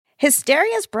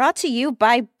Hysteria is brought to you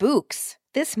by Books.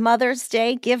 This Mother's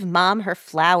Day, give Mom her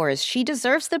flowers. She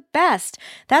deserves the best.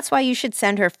 That's why you should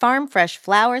send her farm fresh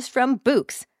flowers from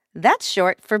Books. That's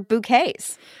short for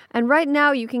bouquets. And right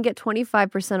now, you can get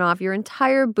 25% off your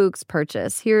entire Books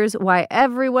purchase. Here's why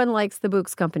everyone likes the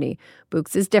Books company.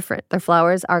 Books is different. Their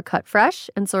flowers are cut fresh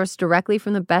and sourced directly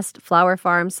from the best flower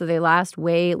farms, so they last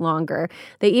way longer.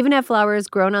 They even have flowers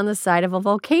grown on the side of a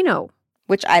volcano,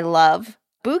 which I love.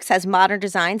 Books has modern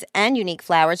designs and unique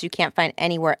flowers you can't find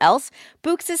anywhere else.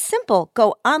 Books is simple.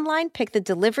 Go online, pick the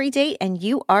delivery date, and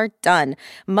you are done.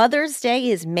 Mother's Day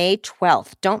is May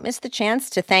 12th. Don't miss the chance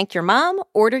to thank your mom.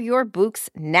 Order your Books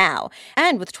now.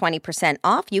 And with 20%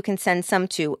 off, you can send some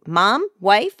to mom,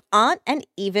 wife, aunt, and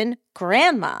even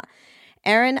grandma.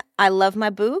 Erin, I love my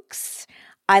Books.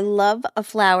 I love a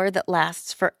flower that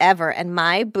lasts forever, and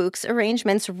my Books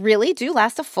arrangements really do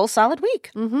last a full solid week.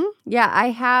 Mm-hmm. Yeah, I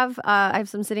have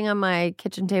some sitting on my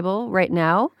kitchen table right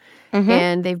now,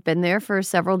 and they've been there for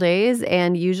several days,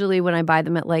 and usually when I buy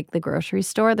them at, like, the grocery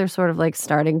store, they're sort of, like,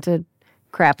 starting to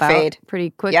fade out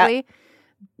pretty quickly. Yep.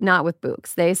 Not with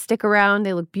Books. They stick around.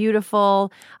 They look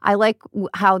beautiful. I like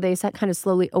how they kind of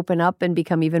slowly open up and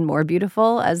become even more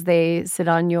beautiful as they sit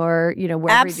on your, wherever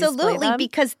Absolutely, you display them.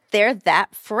 Because they're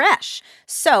that fresh.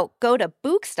 So go to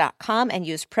Books.com and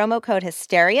use promo code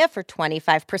Hysteria for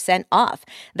 25% off.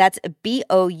 That's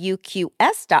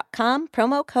BOUQS.com,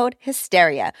 promo code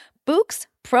Hysteria. Books,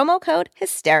 promo code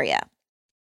Hysteria.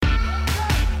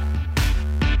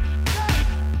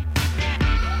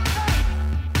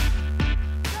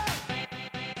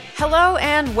 Hello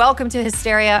and welcome to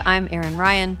Hysteria. I'm Erin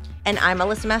Ryan. And I'm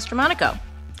Alyssa Mastromonaco.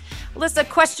 Alyssa,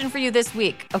 question for you this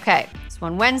week. Okay, so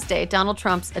on Wednesday, Donald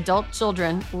Trump's adult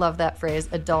children, love that phrase,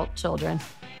 adult children,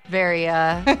 very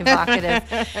evocative.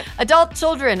 Adult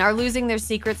children are losing their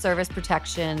Secret Service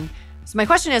protection. So my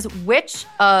question is, which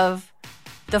of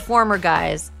the former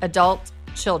guys' adult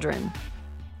children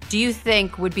do you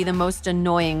think would be the most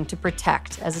annoying to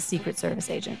protect as a Secret Service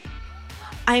agent?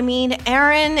 I mean,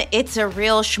 Erin, it's a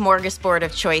real smorgasbord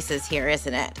of choices here,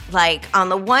 isn't it? Like, on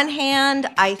the one hand,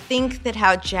 I think that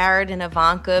how Jared and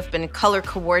Ivanka have been color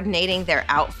coordinating their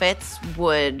outfits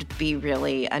would be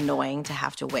really annoying to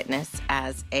have to witness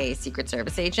as a Secret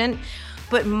Service agent.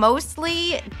 But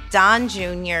mostly, Don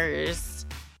Jr.'s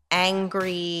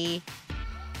angry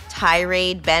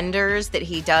tirade benders that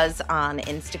he does on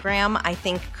Instagram, I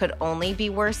think could only be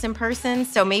worse in person.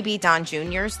 So maybe Don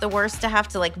Jr.'s the worst to have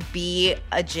to, like, be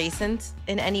adjacent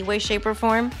in any way, shape, or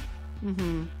form.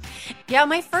 Mm-hmm. Yeah,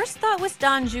 my first thought was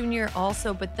Don Jr.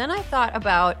 also, but then I thought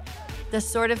about the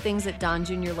sort of things that Don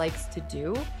Jr. likes to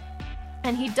do.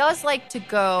 And he does like to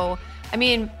go, I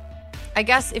mean, I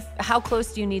guess how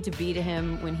close do you need to be to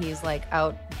him when he's, like,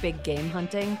 out big game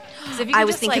hunting? I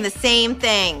was thinking the same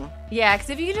thing. Yeah, because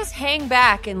if you could just hang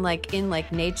back in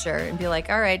nature and be like,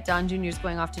 all right, Don Jr.'s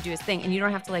going off to do his thing, and you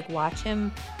don't have to, like, watch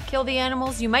him kill the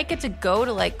animals, you might get to go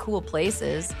to, like, cool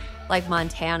places like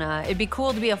Montana. It'd be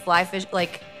cool to be a fly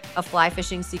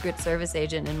fishing Secret Service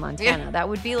agent in Montana. Yeah. That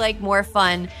would be, like, more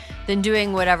fun than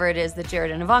doing whatever it is that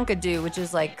Jared and Ivanka do, which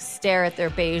is, like, stare at their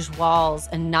beige walls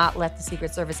and not let the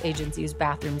Secret Service agents use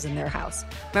bathrooms in their house.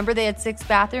 Remember they had 6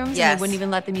 bathrooms? Yes. And they wouldn't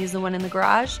even let them use the one in the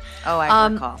garage? Oh, I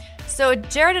recall. So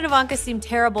Jared and Ivanka seem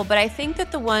terrible, but I think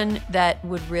that the one that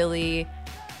would really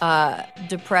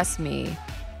depress me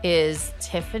is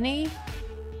Tiffany.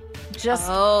 Just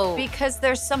because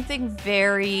there's something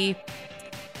very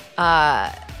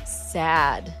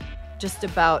sad just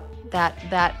about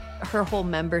that her whole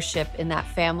membership in that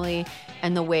family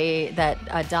and the way that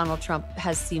Donald Trump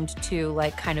has seemed to,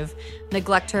 like, kind of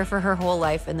neglect her for her whole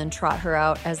life and then trot her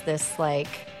out as this,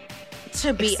 like,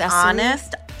 to be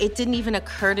honest, it didn't even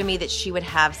occur to me that she would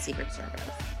have Secret Service.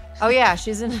 Oh, yeah,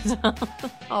 she's in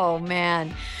oh,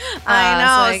 man.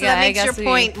 I know, so that makes your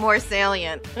point more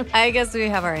salient. I guess we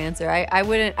have our answer. I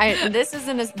wouldn't, this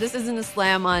isn't a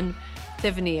slam on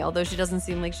Tiffany, although she doesn't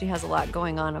seem like she has a lot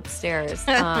going on upstairs.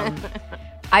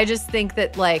 I just think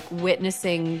that, like,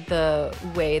 witnessing the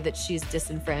way that she's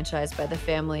disenfranchised by the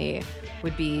family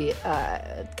would be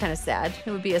kind of sad.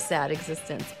 It would be a sad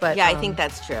existence. But yeah, I think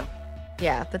that's true.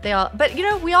 Yeah, but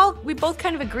we both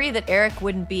kind of agree that Eric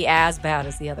wouldn't be as bad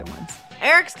as the other ones.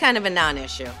 Eric's kind of a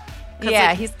non-issue.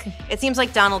 Yeah, it seems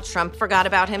like Donald Trump forgot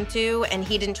about him too, and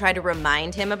he didn't try to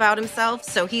remind him about himself,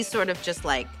 so he sort of just,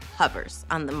 like, hovers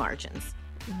on the margins.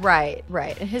 Right.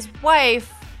 And his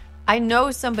wife, I know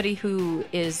somebody who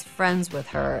is friends with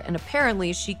her, and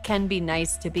apparently she can be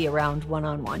nice to be around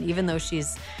one-on-one, even though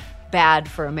she's bad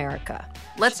for America.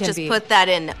 Let's just put that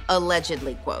in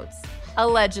allegedly quotes.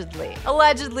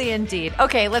 Allegedly indeed.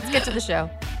 Okay, let's get to the show.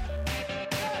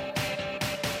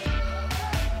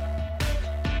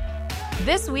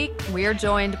 This week, we are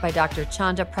joined by Dr.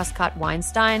 Chanda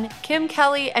Prescod-Weinstein, Kim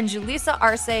Kelly, and Julissa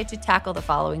Arce to tackle the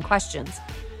following questions.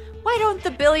 Why don't the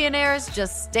billionaires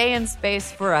just stay in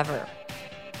space forever?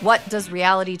 What does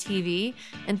reality TV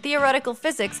and theoretical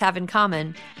physics have in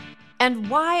common? And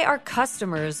why are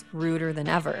customers ruder than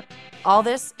ever? All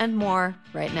this and more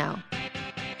right now.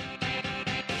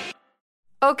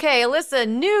 Okay, Alyssa,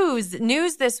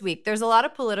 news this week. There's a lot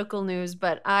of political news,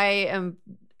 but I am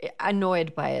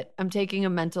annoyed by it. I'm taking a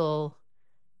mental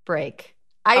break.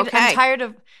 I'm tired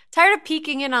of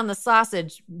peeking in on the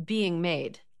sausage being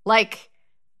made. Like,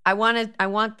 I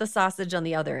want the sausage on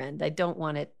the other end. I don't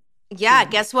want it. Yeah,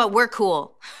 guess what? We're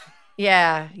cool.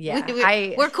 Yeah.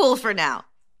 We're cool for now.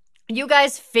 You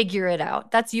guys figure it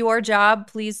out. That's your job.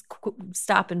 Please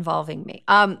stop involving me.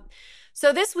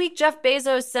 So this week, Jeff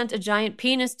Bezos sent a giant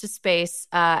penis to space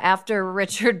after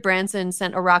Richard Branson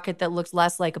sent a rocket that looked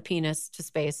less like a penis to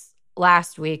space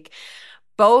last week.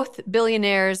 Both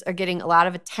billionaires are getting a lot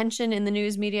of attention in the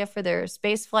news media for their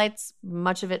space flights,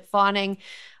 much of it fawning.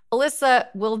 Alyssa,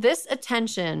 will this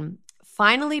attention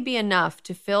finally be enough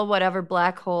to fill whatever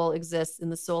black hole exists in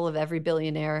the soul of every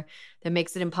billionaire that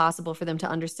makes it impossible for them to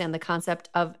understand the concept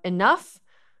of enough?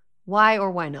 Why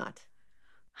or why not?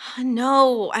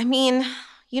 No, I mean,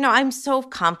 I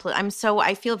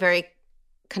feel very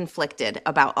conflicted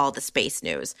about all the space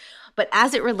news. But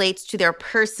as it relates to their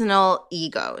personal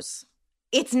egos,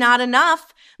 it's not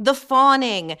enough. The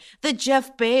fawning, the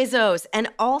Jeff Bezos, and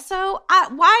also,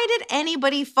 why did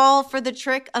anybody fall for the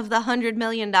trick of the $100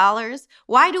 million?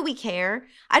 Why do we care?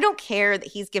 I don't care that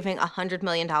he's giving $100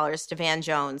 million to Van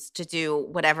Jones to do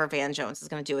whatever Van Jones is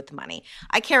going to do with the money.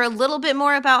 I care a little bit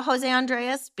more about Jose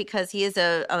Andres because he is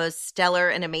a stellar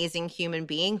and amazing human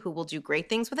being who will do great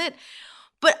things with it.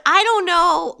 But I don't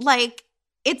know,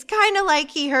 it's kind of like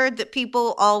he heard that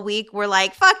people all week were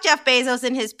like, fuck Jeff Bezos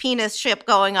and his penis ship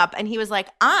going up. And he was like,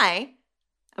 I'm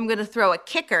going to throw a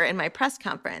kicker in my press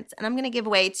conference and I'm going to give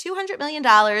away $200 million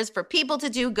for people to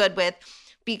do good with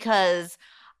because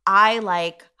I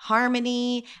like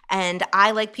harmony and I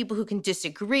like people who can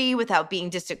disagree without being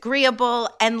disagreeable.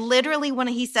 And literally when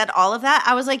he said all of that,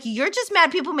 I was like, you're just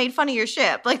mad people made fun of your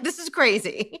ship. Like, this is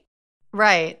crazy.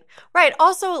 Right.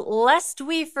 Also, lest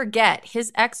we forget,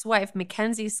 his ex-wife,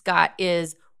 Mackenzie Scott,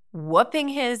 is whooping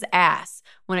his ass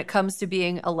when it comes to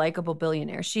being a likable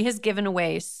billionaire. She has given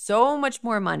away so much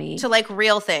more money. To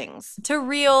real things.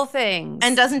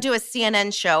 And doesn't do a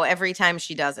CNN show every time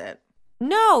she does it.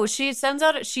 No, she sends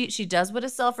out, she does what a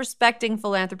self-respecting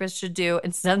philanthropist should do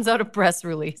and sends out a press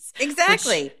release.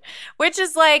 Exactly. Which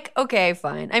is like, okay,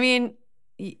 fine. I mean,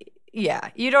 yeah,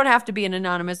 you don't have to be an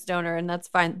anonymous donor, and that's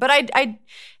fine. But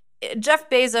Jeff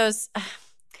Bezos,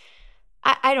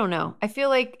 I don't know. I feel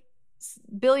like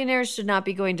billionaires should not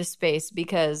be going to space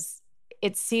because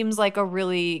it seems like a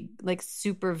really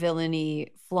super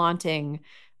villainy flaunting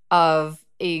of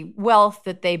a wealth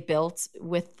that they built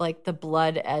with the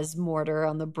blood as mortar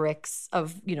on the bricks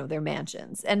of their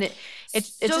mansions, and it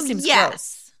just seems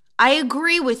gross. I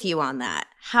agree with you on that.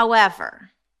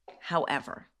 However.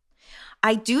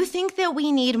 I do think that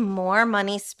we need more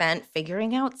money spent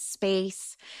figuring out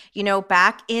space.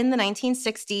 Back in the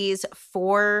 1960s,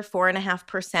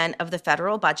 4.5% of the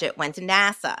federal budget went to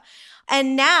NASA.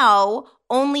 And now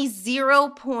only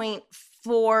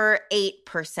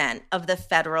 0.48% of the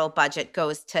federal budget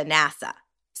goes to NASA.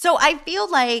 So I feel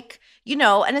like,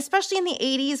 and especially in the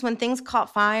 80s when things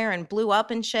caught fire and blew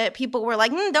up and shit, people were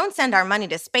like, don't send our money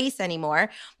to space anymore.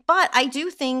 But I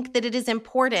do think that it is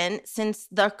important, since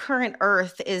the current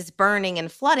Earth is burning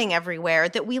and flooding everywhere,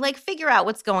 that we figure out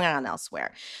what's going on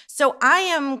elsewhere. So I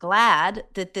am glad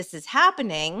that this is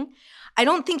happening. I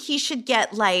don't think he should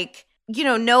get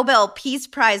Nobel Peace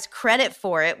Prize credit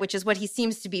for it, which is what he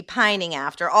seems to be pining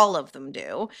after. All of them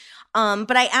do.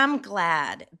 But I am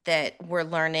glad that we're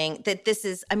learning that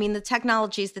the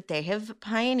technologies that they have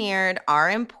pioneered are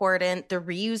important. The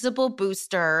reusable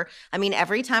booster.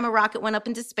 Every time a rocket went up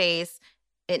into space,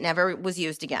 it never was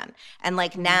used again. And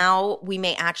now we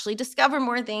may actually discover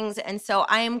more things. And so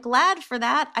I am glad for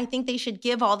that. I think they should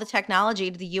give all the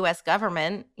technology to the U.S.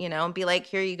 government, and be like,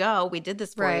 here you go. We did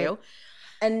this for you.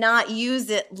 And not use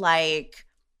it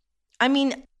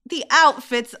the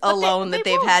outfits alone that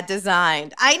they've had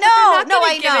designed. I know. I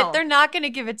know. They're not going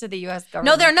to give it to the U.S.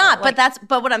 government. No, they're not.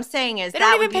 But what I'm saying is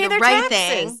that would be the right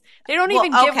thing. They don't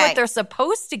even give what they're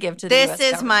supposed to give to the U.S.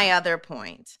 government. This is my other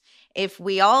point. If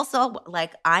we also,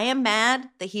 I am mad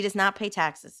that he does not pay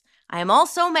taxes. I am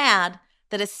also mad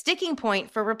that a sticking point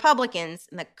for Republicans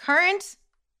in the current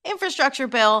infrastructure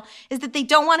bill is that they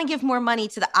don't want to give more money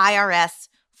to the IRS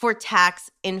for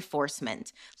tax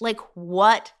enforcement.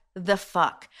 What the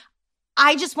fuck?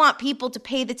 I just want people to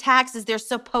pay the taxes they're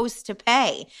supposed to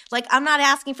pay. Like, I'm not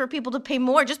asking for people to pay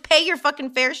more. Just pay your fucking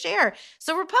fair share.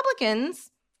 So Republicans,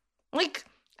 like,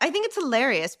 I think it's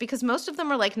hilarious because most of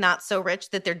them are like not so rich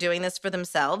that they're doing this for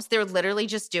themselves. They're literally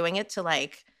just doing it to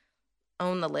like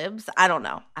own the libs. I don't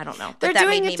know. But they're that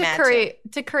doing made it me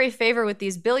to curry favor with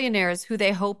these billionaires who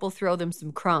they hope will throw them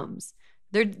some crumbs.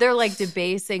 They're like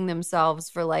debasing themselves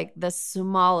for like the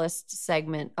smallest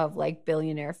segment of like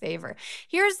billionaire favor.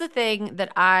 Here's the thing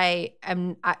that I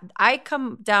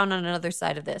come down on another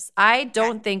side of this. I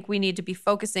don't think we need to be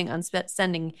focusing on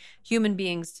sending human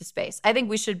beings to space. I think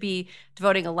we should be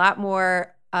devoting a lot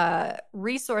more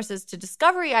resources to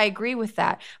discovery. I agree with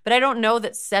that, but I don't know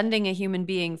that sending a human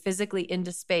being physically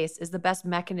into space is the best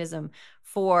mechanism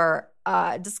for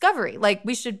discovery. Like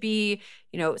we should be,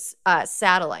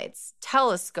 satellites,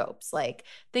 telescopes, like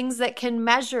things that can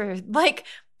measure, like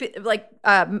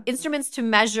instruments to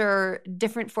measure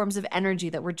different forms of energy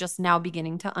that we're just now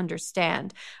beginning to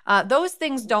understand. Those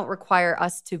things don't require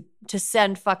us to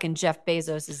send fucking Jeff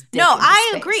Bezos's dick No, into I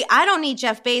space. agree. I don't need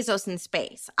Jeff Bezos in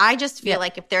space. I just feel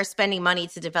like if they're spending money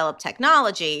to develop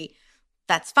technology,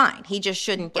 that's fine. He just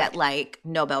shouldn't get like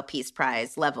Nobel Peace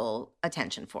Prize level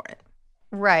attention for it.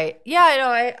 Right. Yeah, no,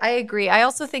 I agree. I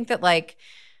also think that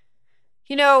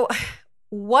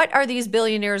what are these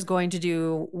billionaires going to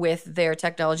do with their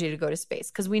technology to go to space?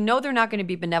 Because we know they're not going to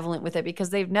be benevolent with it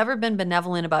because they've never been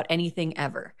benevolent about anything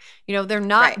ever. They're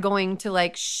not going to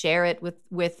like share it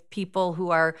with people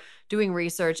who are doing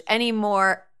research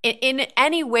anymore in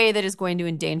any way that is going to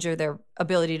endanger their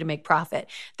ability to make profit.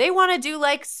 They want to do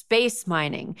like space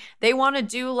mining. They want to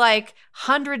do like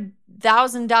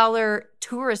 $100,000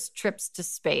 tourist trips to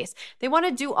space. They want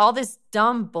to do all this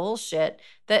dumb bullshit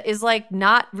that is like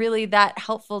not really that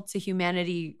helpful to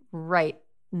humanity right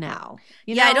now.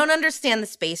 I don't understand the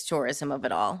space tourism of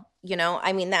it all.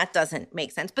 I mean, that doesn't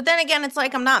make sense. But then again, it's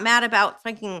like I'm not mad about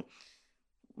fucking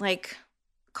like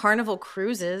Carnival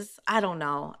cruises. I don't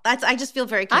know. I just feel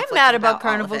very conflicted. I'm mad about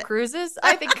Carnival cruises.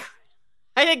 I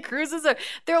think cruises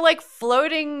they're like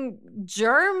floating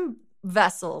germ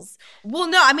vessels. Well,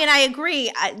 no, I mean, I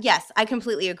agree. Yes, I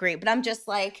completely agree. But I'm just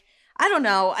like, I don't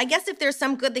know. I guess if there's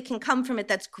some good that can come from it,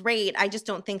 that's great. I just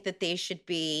don't think that they should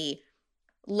be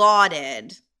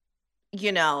lauded,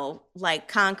 like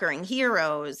conquering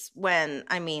heroes when,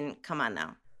 I mean, come on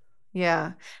now.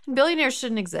 Yeah. And billionaires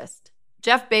shouldn't exist.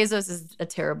 Jeff Bezos is a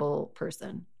terrible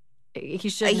person. He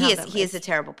shouldn't. He is a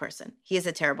terrible person. He is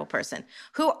a terrible person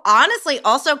who honestly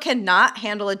also cannot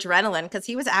handle adrenaline because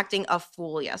he was acting a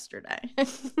fool yesterday.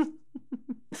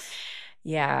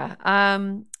 Yeah.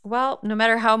 Well, no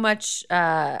matter how much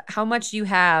you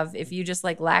have, if you just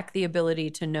like lack the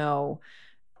ability to know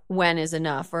when is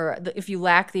enough, or if you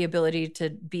lack the ability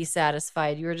to be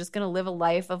satisfied, you're just going to live a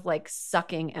life of like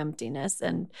sucking emptiness.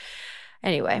 And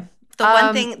anyway.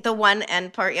 The one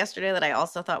end part yesterday that I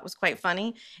also thought was quite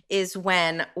funny is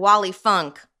when Wally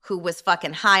Funk, who was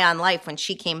fucking high on life when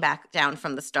she came back down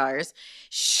from the stars,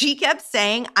 she kept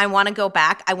saying, I want to go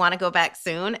back. I want to go back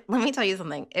soon. Let me tell you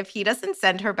something. If he doesn't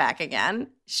send her back again,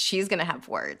 she's going to have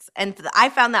words. And I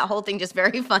found that whole thing just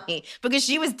very funny because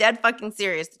she was dead fucking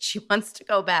serious that she wants to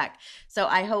go back. So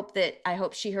I hope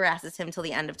she harasses him till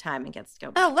the end of time and gets to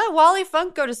go back. Oh, let Wally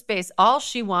Funk go to space. All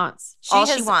she wants. She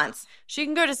wants. She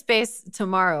can go to space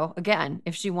tomorrow again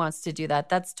if she wants to do that.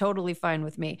 That's totally fine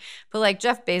with me. But like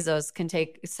Jeff Bezos can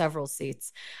take several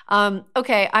seats.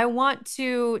 Okay, I want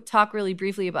to talk really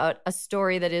briefly about a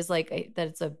story that is like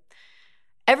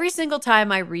every single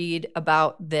time I read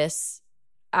about this,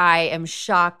 I am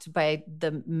shocked by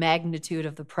the magnitude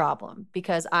of the problem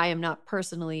because I am not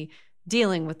personally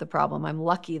dealing with the problem. I'm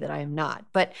lucky that I am not.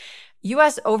 But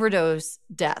U.S. overdose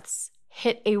deaths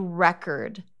hit a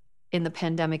record in the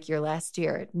pandemic year last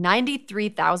year.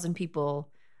 93,000 people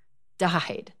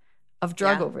died of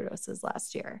drug overdoses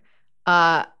last year.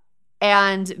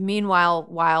 And meanwhile,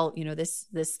 while this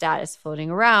stat is floating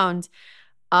around,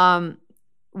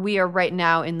 we are right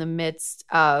now in the midst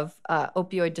of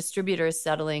opioid distributors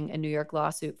settling a New York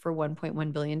lawsuit for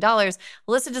 $1.1 billion.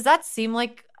 Alyssa, does that seem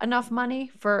like enough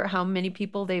money for how many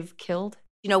people they've killed?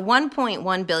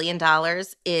 $1.1 billion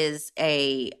is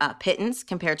a pittance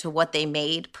compared to what they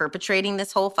made perpetrating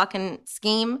this whole fucking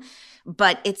scheme.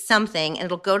 But it's something, and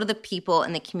it'll go to the people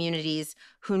and the communities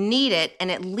who need it.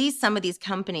 And at least some of these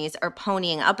companies are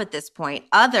ponying up at this point.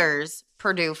 Others,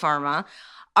 Purdue Pharma,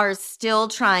 are still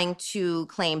trying to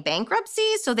claim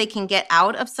bankruptcy so they can get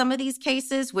out of some of these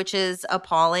cases, which is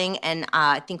appalling. And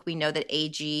I think we know that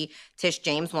AG Tish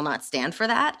James will not stand for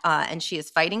that, and she is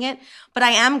fighting it. But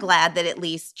I am glad that at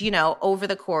least, over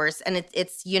the course, and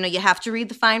it's you have to read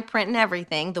the fine print and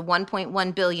everything, the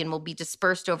 $1.1 billion will be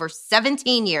dispersed over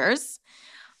 17 years.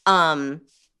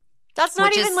 That's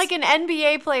not even like an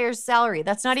NBA player's salary.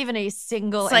 That's not even a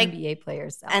single NBA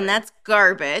player's salary. And that's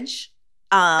garbage.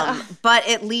 But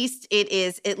at least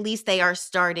they are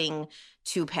starting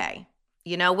to pay,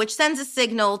 which sends a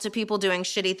signal to people doing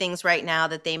shitty things right now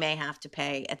that they may have to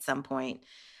pay at some point.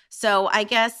 So I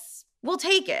guess we'll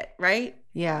take it, right?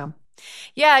 Yeah.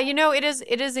 Yeah,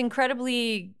 it is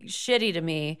incredibly shitty to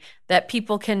me that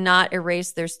people cannot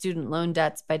erase their student loan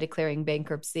debts by declaring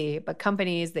bankruptcy, but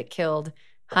companies that killed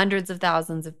hundreds of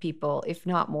thousands of people, if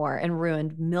not more, and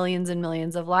ruined millions and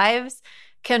millions of lives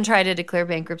can try to declare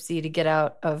bankruptcy to get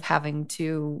out of having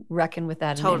to reckon with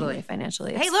that in any way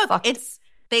financially. Hey, look,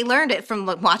 they learned it from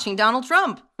watching Donald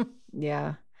Trump.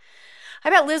 Yeah. I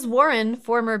bet Liz Warren,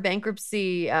 former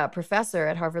bankruptcy professor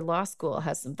at Harvard Law School,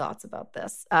 has some thoughts about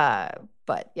this.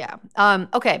 But yeah.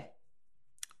 Okay.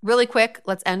 Really quick,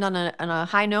 let's end on a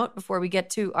high note before we get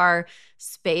to our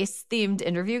space-themed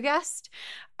interview guest.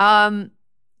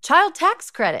 Child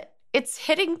tax credit. It's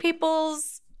hitting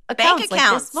people's accounts, bank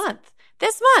accounts like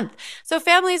this month. So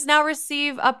families now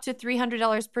receive up to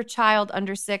 $300 per child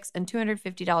under 6 and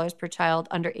 $250 per child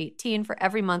under 18 for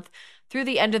every month through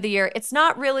the end of the year. It's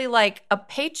not really like a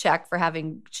paycheck for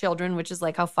having children, which is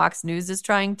like how Fox News is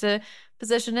trying to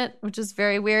position it, which is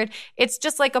very weird. It's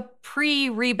just like a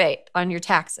pre-rebate on your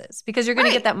taxes because you're going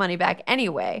to get that money back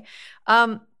anyway.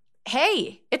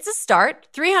 Hey, it's a start.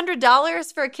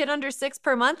 $300 for a kid under 6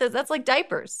 per month. That's like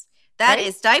diapers. That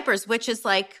is diapers, which is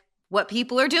like what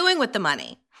people are doing with the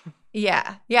money.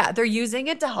 Yeah. Yeah. They're using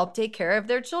it to help take care of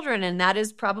their children. And that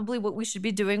is probably what we should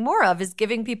be doing more of, is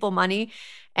giving people money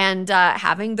and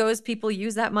having those people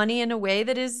use that money in a way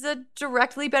that is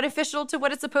directly beneficial to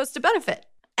what it's supposed to benefit.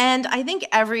 And I think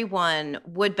everyone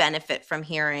would benefit from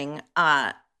hearing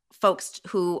folks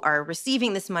who are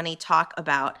receiving this money talk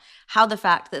about how the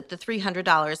fact that the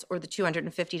 $300 or the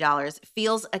 $250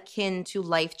 feels akin to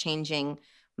life-changing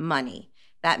money.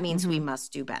 That means we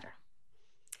must do better.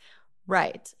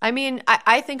 Right. I mean,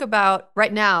 I think about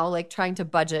right now, like trying to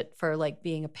budget for like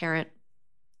being a parent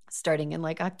starting in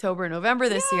like October, November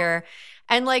this year,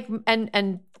 and like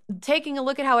and taking a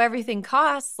look at how everything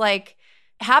costs, like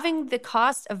having the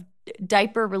cost of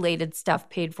diaper related stuff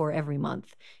paid for every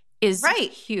month is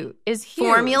huge.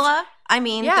 Formula. I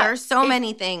mean, there are so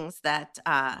many things that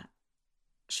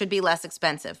should be less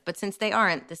expensive, but since they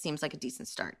aren't, this seems like a decent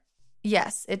start.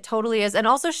 Yes, it totally is. And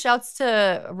also shouts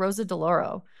to Rosa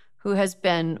DeLauro, who has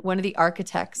been one of the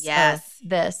architects of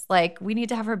this. Like, we need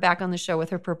to have her back on the show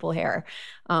with her purple hair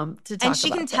to talk about And she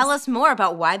can tell us more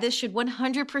about why this should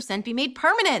 100% be made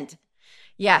permanent.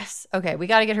 Yes. Okay, we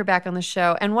got to get her back on the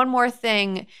show. And one more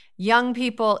thing, young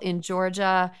people in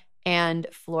Georgia and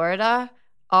Florida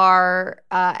are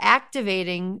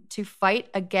activating to fight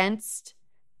against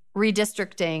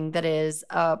redistricting that is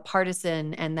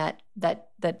partisan and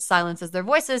that silences their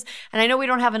voices. And I know we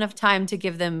don't have enough time to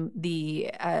give them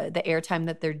the airtime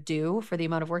that they're due for the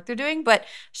amount of work they're doing, but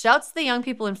shouts to the young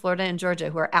people in Florida and Georgia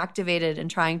who are activated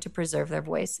and trying to preserve their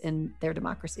voice in their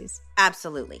democracies.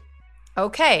 Absolutely.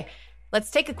 Okay, let's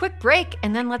take a quick break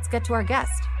and then let's get to our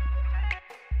guest.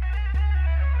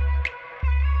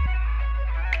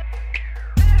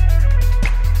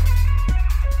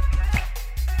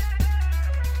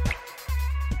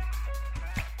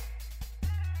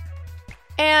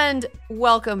 And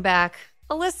welcome back.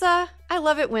 Alyssa, I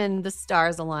love it when the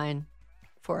stars align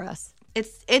for us.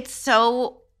 It's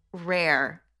so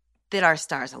rare that our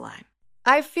stars align.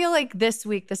 I feel like this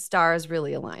week the stars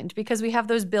really aligned because we have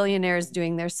those billionaires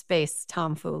doing their space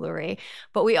tomfoolery,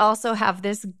 but we also have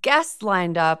this guest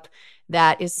lined up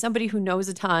that is somebody who knows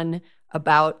a ton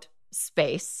about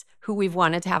space, who we've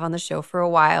wanted to have on the show for a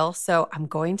while. So I'm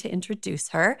going to introduce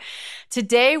her.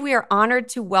 Today, we are honored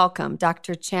to welcome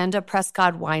Dr. Chanda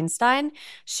Prescod-Weinstein.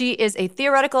 She is a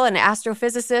theoretical and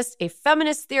astrophysicist, a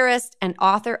feminist theorist, and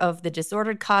author of The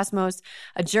Disordered Cosmos,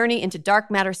 A Journey into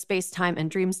Dark Matter, Space-Time, and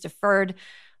Dreams Deferred,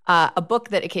 a book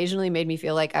that occasionally made me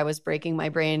feel like I was breaking my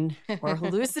brain or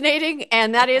hallucinating.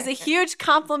 And that is a huge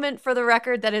compliment for the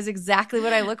record. That is exactly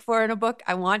what I look for in a book.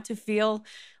 I want to feel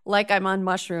like I'm on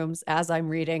mushrooms as I'm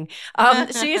reading.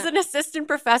 She is an assistant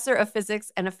professor of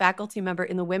physics and a faculty member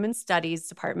in the Women's Studies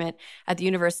Department at the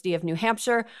University of New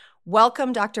Hampshire.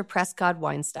 Welcome, Dr.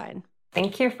 Prescod-Weinstein.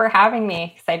 Thank you for having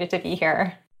me. Excited to be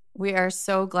here. We are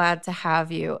so glad to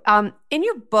have you. In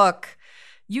your book,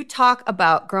 You talk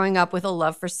about growing up with a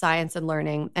love for science and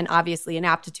learning and obviously an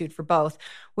aptitude for both.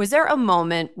 Was there a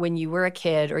moment when you were a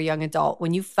kid or young adult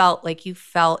when you felt like you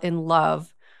fell in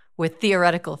love with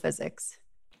theoretical physics?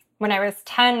 When I was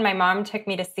 10, my mom took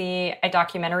me to see a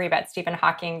documentary about Stephen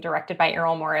Hawking directed by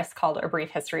Errol Morris called A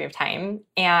Brief History of Time.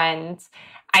 And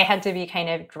I had to be kind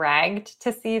of dragged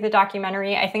to see the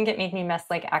documentary. I think it made me miss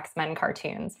like X-Men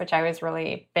cartoons, which I was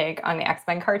really big on the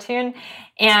X-Men cartoon.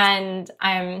 And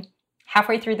I'm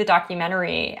halfway through the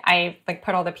documentary, I like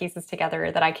put all the pieces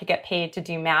together that I could get paid to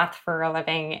do math for a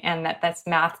living and that this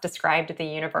math described the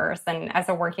universe. And as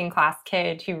a working class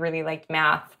kid who really liked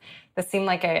math, this seemed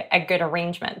like a good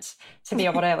arrangement to be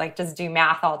able to like just do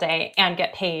math all day and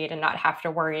get paid and not have to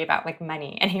worry about like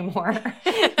money anymore.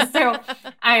 So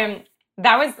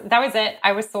that was it.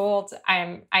 I was sold.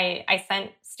 I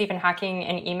sent Stephen Hawking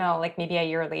an email like maybe a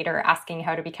year later asking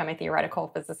how to become a theoretical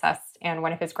physicist. And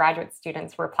one of his graduate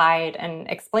students replied and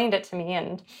explained it to me.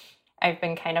 And I've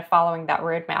been kind of following that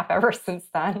roadmap ever since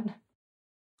then.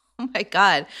 Oh my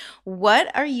God.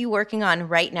 What are you working on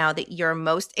right now that you're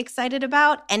most excited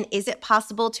about? And is it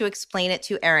possible to explain it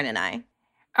to Erin and I?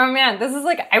 Oh man, this is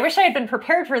like, I wish I had been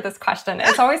prepared for this question.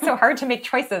 It's always so hard to make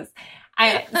choices.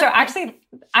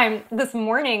 This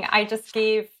morning, I just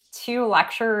gave 2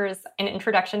 lectures, an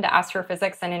introduction to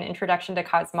astrophysics and an introduction to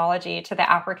cosmology to the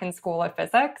African School of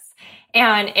Physics.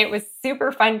 And it was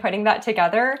super fun putting that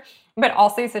together, but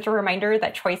also such a reminder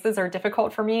that choices are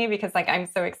difficult for me because like I'm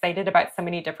so excited about so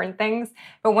many different things.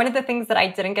 But one of the things that I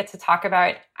didn't get to talk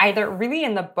about either really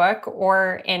in the book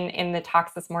or in the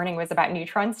talks this morning was about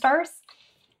neutron stars.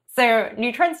 So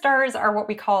neutron stars are what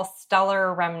we call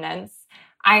stellar remnants.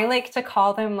 I like to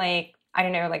call them like, I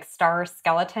don't know, like star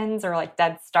skeletons or like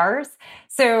dead stars.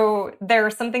 So they're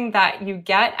something that you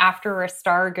get after a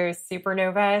star goes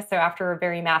supernova. So after a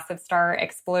very massive star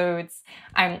explodes,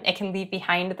 it can leave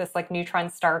behind this like neutron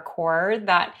star core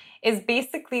that is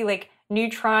basically like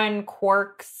neutron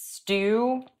quark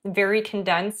stew, very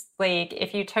condensed. Like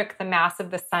if you took the mass of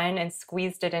the sun and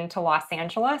squeezed it into Los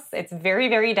Angeles, it's very,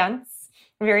 very dense,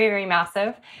 very, very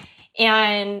massive.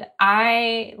 And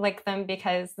I like them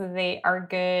because they are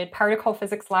good particle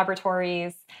physics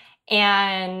laboratories.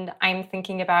 And I'm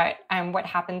thinking about what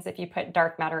happens if you put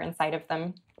dark matter inside of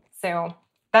them. So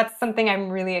that's something I'm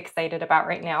really excited about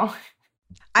right now.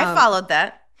 I followed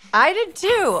that. I did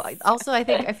too. Also,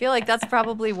 I feel like that's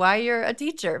probably why you're a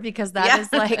teacher, because that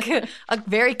is like a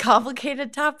very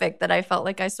complicated topic that I felt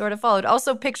like I sort of followed.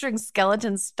 Also, picturing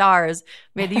skeleton stars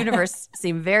made the universe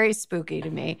seem very spooky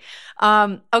to me.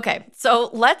 Okay,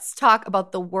 so let's talk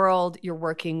about the world you're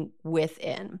working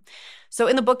within. So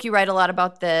in the book, you write a lot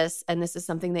about this, and this is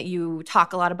something that you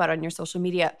talk a lot about on your social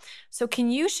media. So can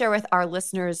you share with our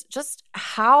listeners just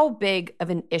how big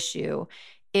of an issue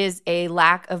is a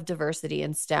lack of diversity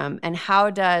in STEM, and how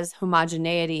does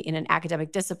homogeneity in an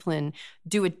academic discipline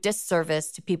do a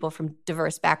disservice to people from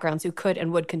diverse backgrounds who could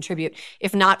and would contribute,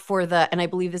 if not for the, and I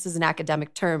believe this is an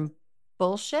academic term,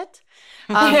 bullshit?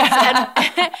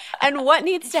 And what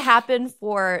needs to happen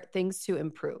for things to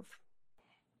improve?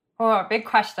 Oh, big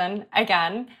question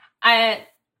again.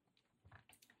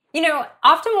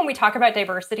 Often when we talk about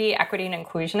diversity, equity, and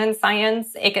inclusion in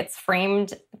science, it gets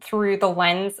framed through the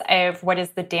lens of what is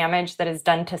the damage that is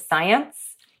done to science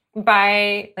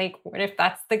by, like, what if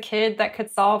that's the kid that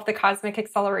could solve the cosmic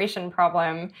acceleration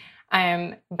problem?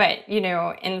 But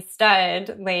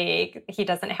instead, like, he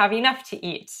doesn't have enough to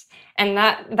eat. And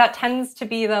that tends to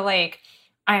be the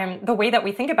way that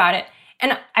we think about it.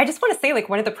 And I just want to say, like,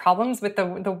 one of the problems with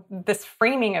this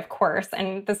framing, of course,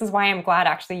 and this is why I'm glad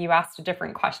actually you asked a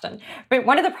different question, but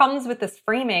one of the problems with this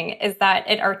framing is that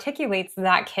it articulates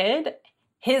that kid,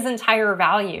 his entire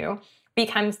value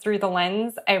becomes through the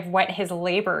lens of what his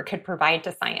labor could provide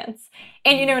to science.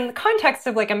 And, in the context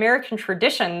of like American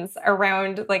traditions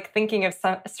around like thinking of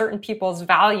certain people's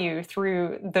value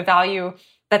through the value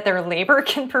that their labor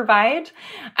can provide.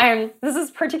 This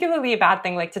is particularly a bad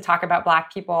thing, like to talk about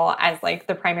Black people as like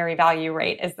the primary value,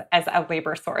 right, as a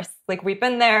labor source. Like we've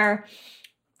been there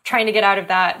trying to get out of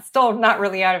that, still not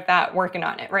really out of that, working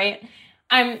on it, right?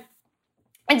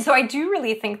 And so I do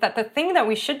really think that the thing that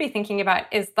we should be thinking about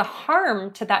is the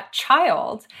harm to that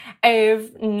child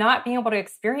of not being able to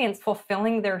experience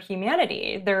fulfilling their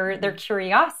humanity, their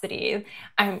curiosity,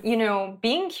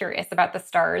 being curious about the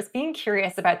stars, being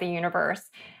curious about the universe.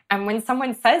 And when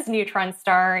someone says neutron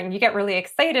star and you get really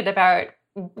excited about,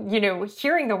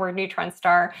 hearing the word neutron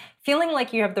star, feeling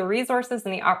like you have the resources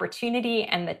and the opportunity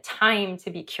and the time to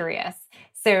be curious.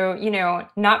 So,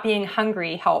 not being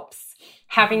hungry helps.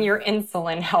 Having your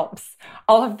insulin helps.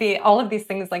 All of these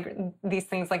things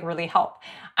really help.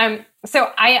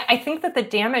 So I think that the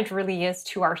damage really is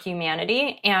to our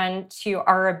humanity and to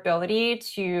our ability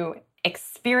to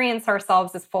experience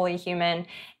ourselves as fully human,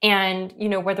 and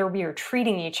whether we are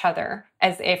treating each other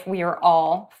as if we are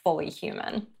all fully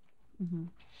human. Mm-hmm.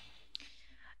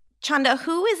 Chanda,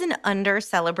 who is an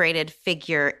under-celebrated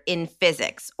figure in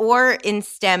physics or in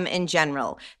STEM in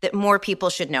general that more people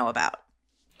should know about?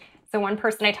 So one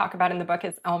person I talk about in the book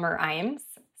is Elmer Imes.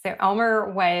 So Elmer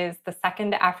was the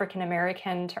second African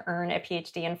American to earn a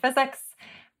PhD in physics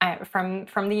from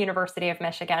the University of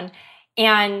Michigan.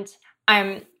 And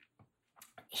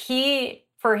he,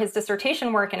 for his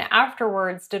dissertation work and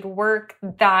afterwards, did work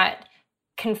that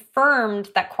confirmed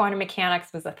that quantum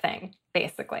mechanics was a thing,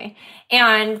 basically.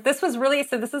 And this is in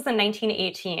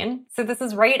 1918. So this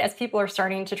is right as people are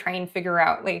starting to try and figure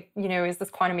out, is this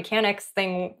quantum mechanics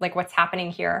thing, what's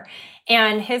happening here?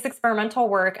 And his experimental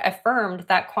work affirmed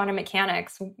that quantum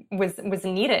mechanics was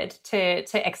needed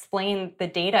to explain the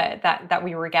data that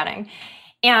we were getting.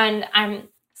 And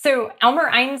so Elmer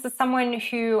Imes is someone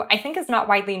who I think is not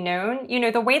widely known.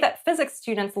 The way that physics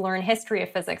students learn history of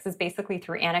physics is basically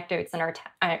through anecdotes in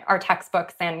our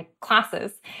textbooks and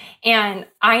classes. And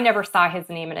I never saw his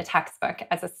name in a textbook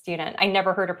as a student. I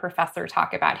never heard a professor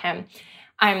talk about him.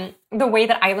 The way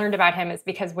that I learned about him is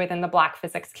because within the Black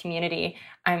physics community,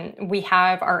 we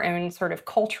have our own sort of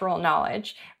cultural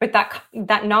knowledge, but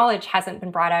that knowledge hasn't been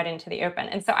brought out into the open.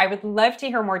 And so I would love to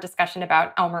hear more discussion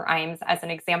about Elmer Imes as an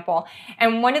example.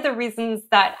 And one of the reasons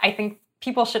that I think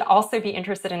people should also be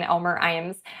interested in Elmer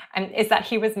Imes is that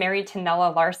he was married to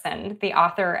Nella Larsen, the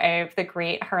author of the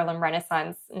great Harlem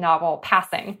Renaissance novel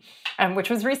Passing, which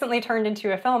was recently turned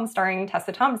into a film starring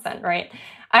Tessa Thompson, right?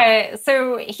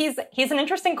 So he's an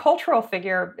interesting cultural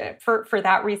figure for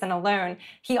that reason alone.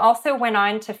 He also went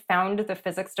on to found the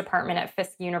physics department at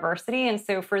Fisk University. And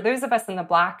so for those of us in the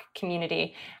Black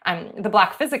community, the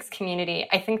Black physics community,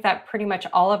 I think that pretty much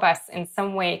all of us in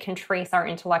some way can trace our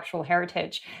intellectual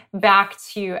heritage back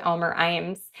to Elmer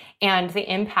Imes and the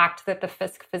impact that the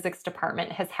Fisk physics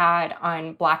department has had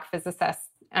on Black physicists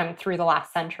through the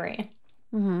last century.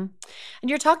 Mm-hmm. And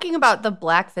you're talking about the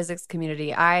Black physics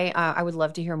community. I would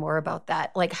love to hear more about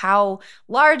that. How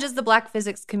large is the Black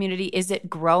physics community? Is it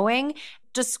growing?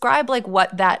 Describe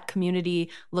what that community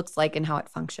looks like and how it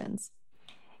functions.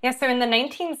 Yeah, so in the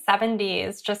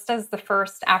 1970s, just as the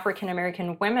first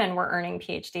African-American women were earning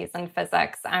PhDs in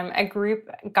physics, a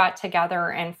group got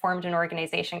together and formed an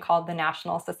organization called the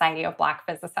National Society of Black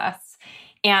Physicists.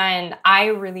 And I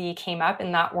really came up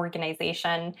in that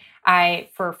organization. I,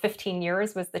 for 15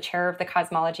 years, was the chair of the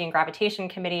Cosmology and Gravitation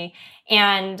Committee.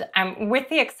 And with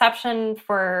the exception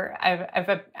of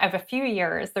a few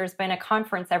years, there's been a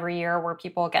conference every year where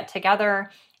people get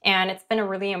together. And it's been a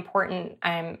really important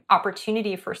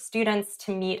opportunity for students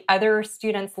to meet other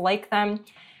students like them.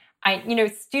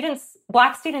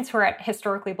 Black students who are at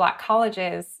historically Black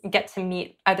colleges get to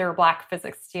meet other Black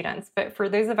physics students. But for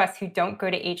those of us who don't go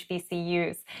to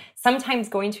HBCUs, sometimes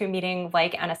going to a meeting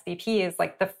like NSBP is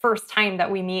the first time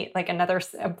that we meet another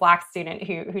Black student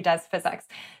who does physics.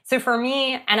 So for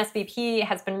me, NSBP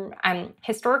has been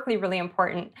historically really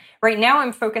important. Right now,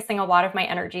 I'm focusing a lot of my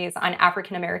energies on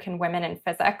African-American women in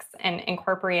physics and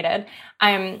Incorporated,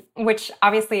 which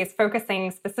obviously is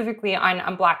focusing specifically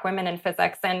on Black women in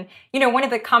physics. And, one of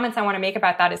the comments I want to make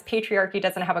about that is patriarchy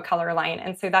doesn't have a color line.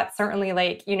 And so that's certainly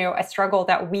a struggle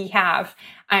that we have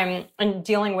in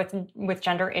dealing with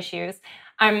gender issues.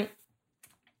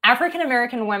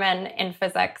 African-American women in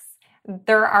physics,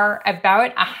 there are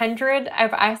about 100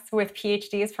 of us with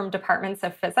PhDs from departments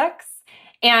of physics.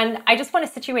 And I just want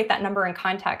to situate that number in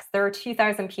context. There are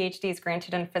 2,000 PhDs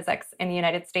granted in physics in the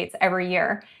United States every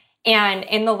year. And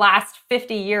in the last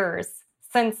 50 years,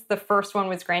 since the first one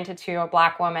was granted to a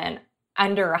Black woman,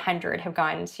 under 100 have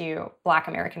gone to Black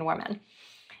American women.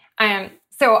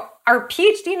 So our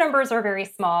PhD numbers are very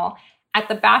small. At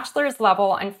the bachelor's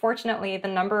level, unfortunately, the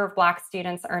number of Black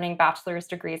students earning bachelor's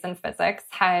degrees in physics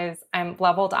has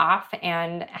leveled off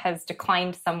and has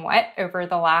declined somewhat over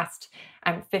the last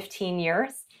 15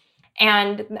 years.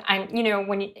 And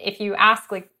if you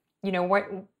ask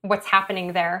what's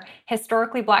happening there,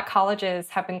 historically Black colleges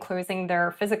have been closing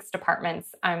their physics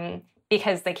departments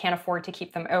because they can't afford to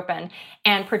keep them open.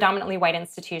 And predominantly white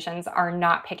institutions are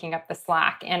not picking up the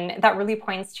slack. And that really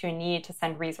points to a need to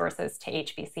send resources to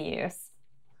HBCUs.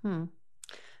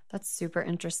 That's super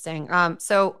interesting.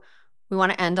 So we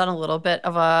want to end on a little bit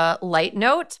of a light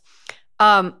note.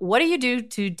 What do you do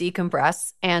to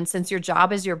decompress? And since your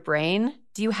job is your brain,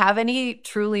 do you have any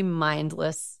truly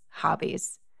mindless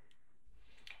hobbies?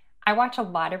 I watch a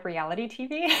lot of reality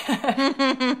TV.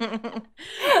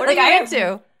 What are you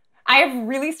into? I have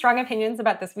really strong opinions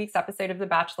about this week's episode of The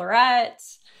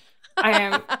Bachelorette.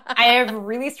 I have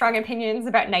really strong opinions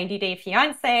about 90 Day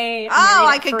Fiancé. Oh,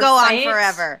 I could go on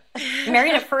forever.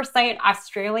 Married at First Sight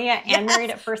Australia and Married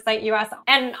at First Sight US.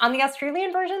 And on the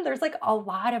Australian version, there's like a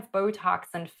lot of Botox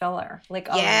and filler. Like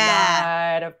a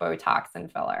lot of Botox and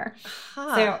filler.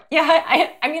 So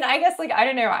yeah, I mean, I guess like, I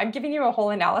don't know. I'm giving you a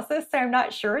whole analysis, so I'm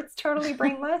not sure it's totally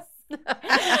brainless. But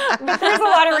there's a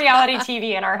lot of reality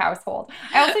TV in our household.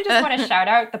 I also just want to shout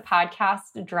out the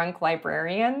podcast Drunk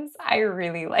Librarians. I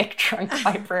really like Drunk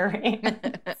Librarians.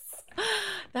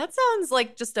 That sounds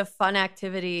like just a fun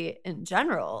activity in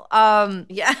general.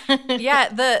 Yeah.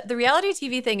 The reality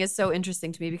TV thing is so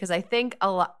interesting to me because I think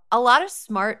a lot of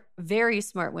smart, very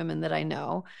smart women that I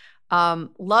know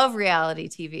love reality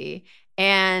TV,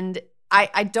 and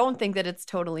I don't think that it's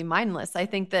totally mindless. I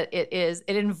think that it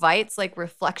invites like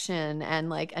reflection and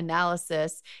like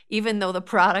analysis, even though the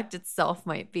product itself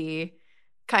might be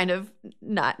kind of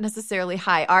not necessarily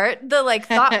high art. The like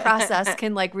thought process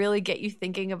can like really get you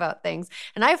thinking about things.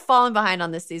 And I've fallen behind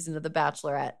on this season of The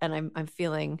Bachelorette, and I'm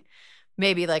feeling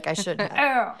maybe like I should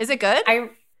have. Is it good?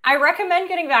 I recommend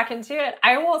getting back into it.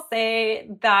 I will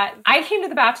say that I came to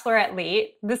The Bachelorette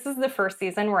late. This is the first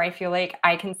season where I feel like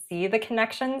I can see the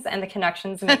connections and the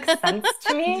connections make sense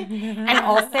to me. And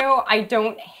also, I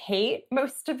don't hate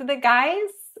most of the guys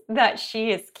that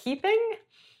she is keeping.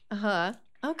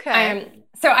 Okay.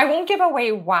 So I won't give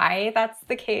away why that's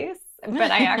the case,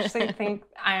 but I actually think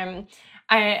I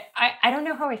don't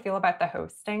know how I feel about the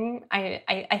hosting.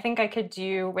 I think I could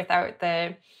do without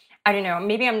the, I don't know,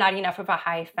 maybe I'm not enough of a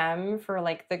high femme for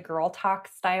like the girl talk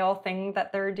style thing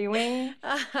that they're doing.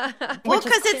 Well,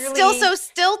 because it's still so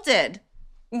stilted.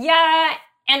 Yeah.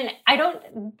 And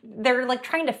they're like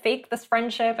trying to fake this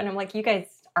friendship. And I'm like, you guys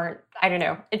aren't, I don't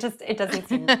know. It doesn't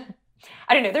seem,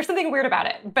 I don't know. There's something weird about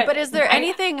it. But is there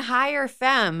anything higher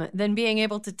femme than being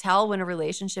able to tell when a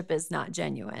relationship is not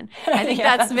genuine? I think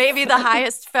that's maybe the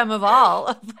highest femme of all,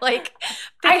 of like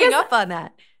picking up on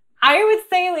that. I would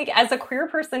say, like, as a queer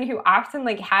person who often,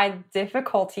 like, had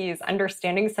difficulties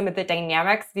understanding some of the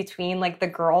dynamics between, like, the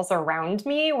girls around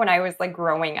me when I was, like,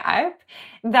 growing up,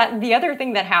 that the other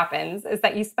thing that happens is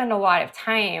that you spend a lot of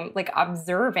time, like,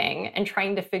 observing and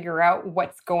trying to figure out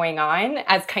what's going on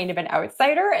as kind of an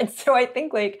outsider. And so I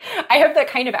think, like, I have that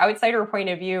kind of outsider point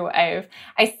of view of,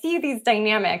 I see these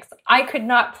dynamics. I could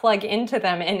not plug into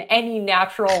them in any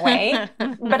natural way,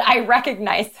 but I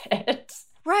recognize it.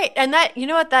 Right. And that, you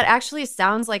know what, that actually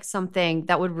sounds like something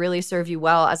that would really serve you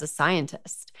well as a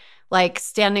scientist. Like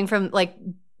standing from, like,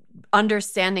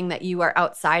 understanding that you are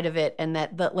outside of it and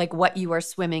that the, like, what you are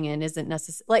swimming in isn't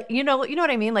necessary. Like, you know what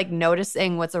I mean? Like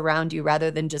noticing what's around you rather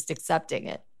than just accepting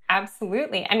it.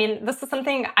 Absolutely. I mean, this is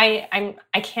something I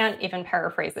can't even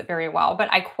paraphrase it very well,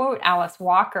 but I quote Alice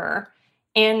Walker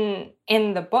in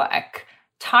the book,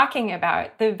 talking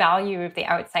about the value of the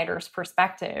outsider's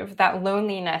perspective that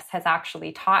loneliness has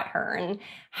actually taught her, and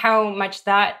how much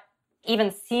that,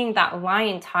 even seeing that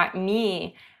line, taught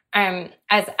me as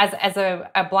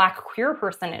a Black queer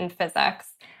person in physics.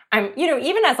 You know,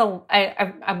 even as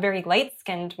a very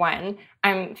light-skinned one,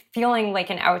 I'm feeling like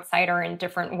an outsider in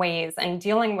different ways, and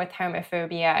dealing with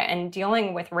homophobia and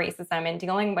dealing with racism and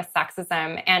dealing with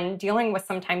sexism and dealing with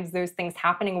sometimes those things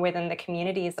happening within the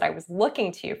communities that I was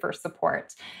looking to for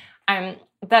support.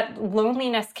 That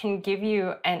loneliness can give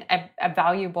you a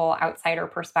valuable outsider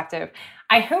perspective.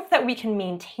 I hope that we can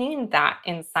maintain that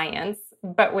in science,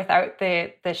 but without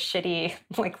the shitty,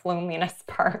 like, loneliness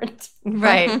part.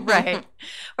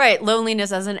 Right.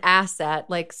 Loneliness as an asset,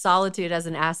 like solitude as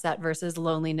an asset versus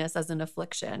loneliness as an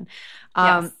affliction.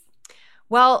 Yes.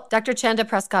 Well, Dr. Chanda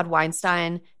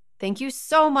Prescod-Weinstein, thank you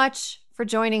so much for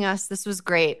joining us. This was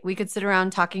great. We could sit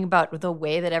around talking about the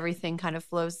way that everything kind of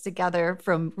flows together,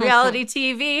 from reality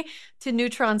TV to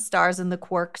neutron stars and the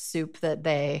quark soup that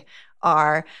they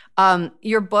are.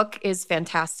 Your book is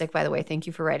fantastic, by the way. Thank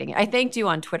you for writing it. I thanked you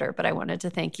on Twitter, but I wanted to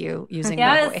thank you using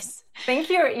my voice. Thank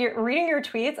you. You're reading your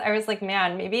tweets, I was like,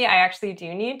 man, maybe I actually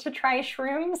do need to try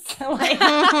shrooms. Like,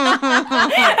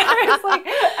 I was like,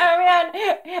 oh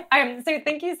man. So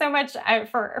thank you so much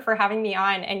for having me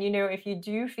on. And, you know, if you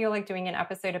do feel like doing an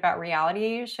episode about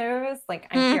reality shows, like,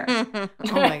 I'm here.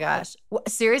 Oh my gosh.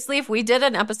 Seriously, if we did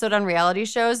an episode on reality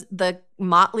shows, the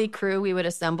motley crew we would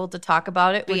assemble to talk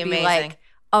about it would be amazing. Like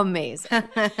amazing.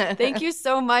 Thank you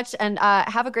so much. And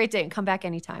have a great day and come back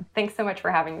anytime. Thanks so much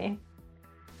for having me.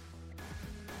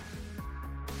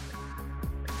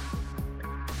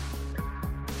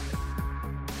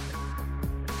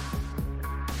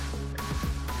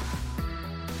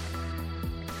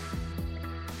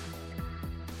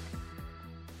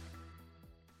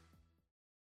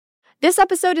 This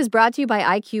episode is brought to you by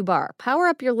IQ Bar. Power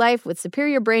up your life with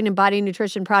superior brain and body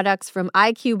nutrition products from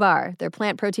IQ Bar. Their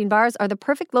plant protein bars are the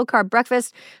perfect low-carb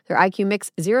breakfast. Their IQ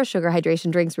Mix zero-sugar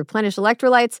hydration drinks replenish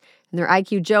electrolytes. And their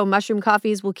IQ Joe mushroom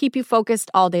coffees will keep you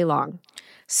focused all day long.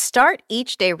 Start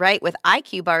each day right with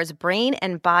IQ Bar's brain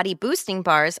and body boosting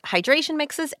bars, hydration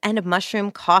mixes, and mushroom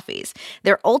coffees.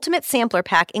 Their ultimate sampler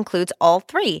pack includes all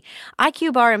three.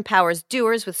 IQ Bar empowers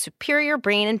doers with superior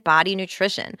brain and body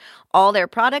nutrition. All their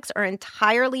products are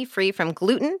entirely free from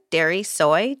gluten, dairy,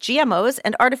 soy, GMOs,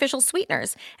 and artificial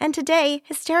sweeteners. And today,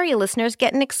 Hysteria listeners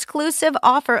get an exclusive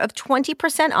offer of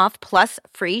 20% off plus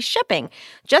free shipping.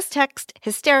 Just text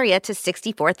Hysteria to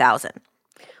 64,000.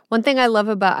 One thing I love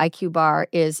about IQ Bar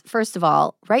is, first of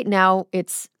all, right now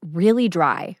it's really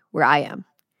dry where I am.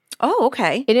 Oh,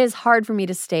 okay. It is hard for me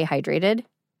to stay hydrated.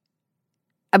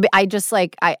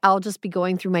 I'll just be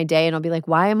going through my day and I'll be like,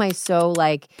 why am I so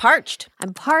parched?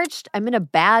 I'm parched. I'm in a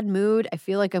bad mood. I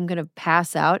feel like I'm going to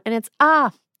pass out. And it's,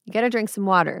 you got to drink some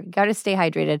water. You got to stay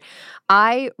hydrated.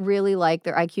 I really like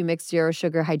their IQ Mix Zero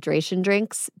Sugar hydration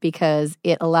drinks because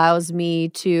it allows me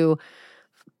to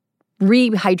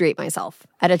rehydrate myself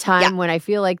at a time when I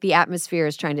feel like the atmosphere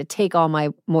is trying to take all my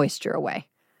moisture away.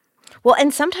 Well,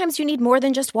 and sometimes you need more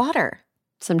than just water.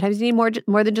 Sometimes you need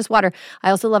more than just water.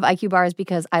 I also love IQ Bars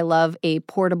because I love a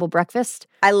portable breakfast.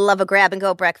 I love a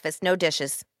grab-and-go breakfast, no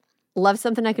dishes. Love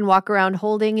something I can walk around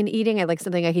holding and eating. I like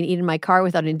something I can eat in my car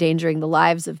without endangering the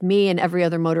lives of me and every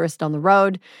other motorist on the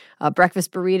road. A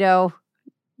breakfast burrito,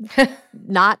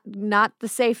 not the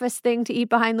safest thing to eat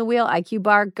behind the wheel. IQ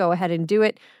Bar, go ahead and do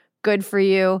it. Good for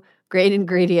you. Great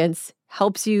ingredients.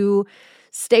 Helps you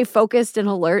stay focused and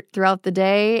alert throughout the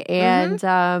day. And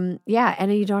and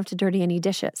you don't have to dirty any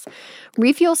dishes.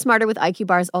 Refuel smarter with IQ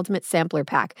Bar's Ultimate Sampler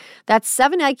Pack. That's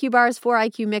 7 IQ Bars, 4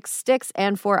 IQ Mix sticks,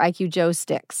 and 4 IQ Joe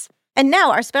sticks. And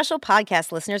now our special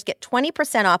podcast listeners get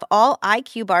 20% off all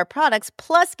IQ Bar products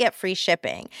plus get free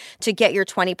shipping. To get your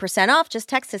 20% off, just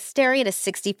text Hysteria to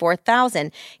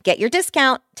 64,000. Get your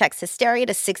discount, text Hysteria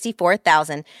to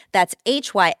 64,000. That's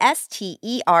HYSTERIA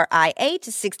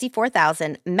to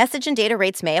 64,000. Message and data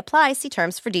rates may apply. See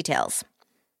terms for details.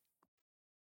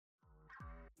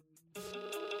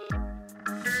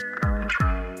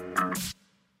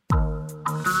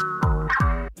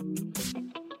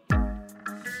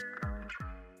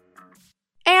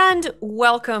 And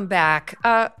welcome back.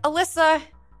 Alyssa,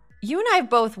 you and I have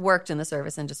both worked in the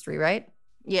service industry, right?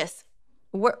 Yes.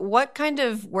 What kind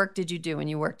of work did you do when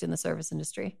you worked in the service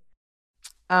industry?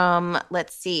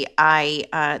 Let's see.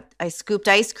 I scooped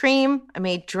ice cream. I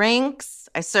made drinks.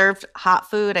 I served hot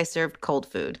food. I served cold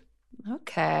food.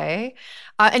 Okay.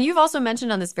 And you've also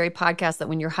mentioned on this very podcast that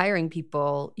when you're hiring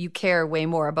people, you care way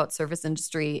more about service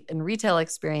industry and retail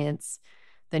experience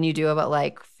than you do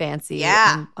about fancy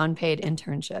and unpaid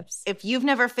internships. If you've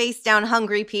never faced down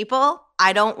hungry people,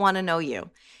 I don't want to know you.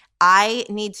 I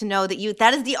need to know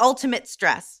that is the ultimate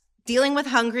stress. Dealing with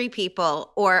hungry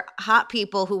people or hot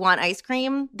people who want ice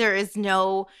cream, there is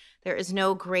no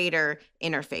greater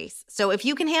interface. So if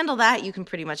you can handle that, you can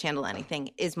pretty much handle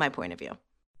anything, is my point of view.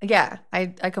 Yeah, I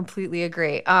completely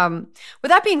agree. With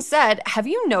that being said, have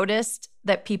you noticed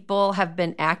that people have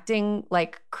been acting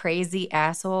like crazy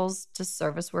assholes to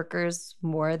service workers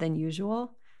more than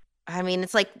usual? I mean,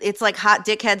 it's like hot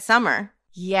dickhead summer.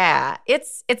 Yeah,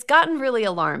 it's gotten really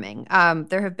alarming.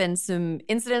 There have been some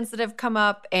incidents that have come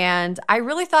up, and I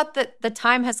really thought that the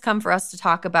time has come for us to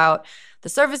talk about the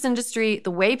service industry, the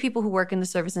way people who work in the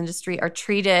service industry are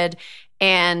treated,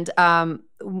 and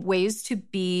ways to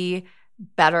be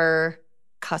better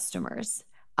customers.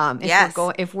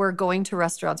 If we're going to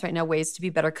restaurants right now, ways to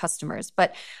be better customers.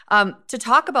 But to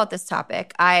talk about this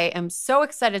topic, I am so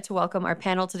excited to welcome our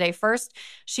panel today. First,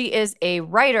 she is a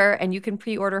writer, and you can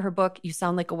pre-order her book, You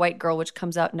Sound Like a White Girl, which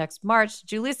comes out next March.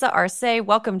 Julissa Arce.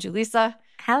 Welcome, Julissa.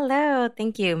 Hello.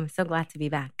 Thank you. I'm so glad to be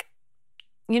back.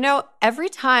 You know, every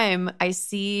time I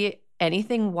see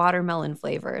anything watermelon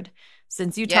flavored,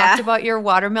 since you talked about your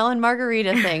watermelon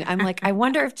margarita thing, I'm like, I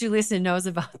wonder if Julissa knows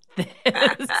about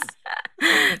this.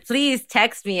 Please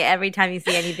text me every time you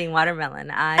see anything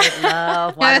watermelon. I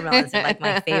love watermelons. They're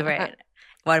my favorite.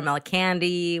 Watermelon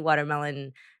candy,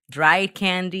 watermelon dried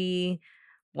candy,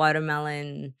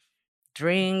 watermelon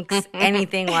drinks,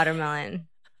 anything watermelon.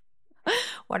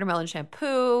 Watermelon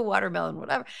shampoo, watermelon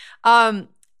whatever.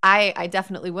 I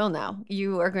definitely will now.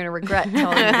 You are going to regret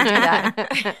telling me to do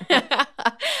that.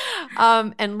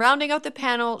 And rounding out the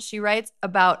panel, she writes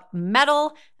about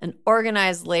metal and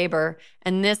organized labor.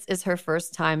 And this is her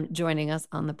first time joining us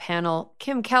on the panel.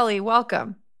 Kim Kelly,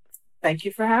 welcome. Thank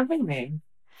you for having me.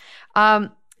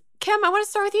 Kim, I want to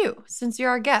start with you since you're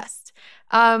our guest.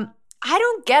 I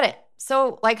don't get it.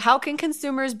 So, like, how can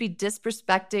consumers be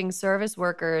disrespecting service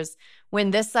workers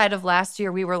when this side of last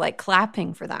year we were like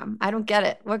clapping for them? I don't get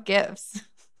it. What gives?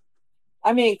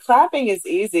 I mean, clapping is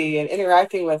easy and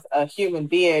interacting with a human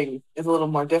being is a little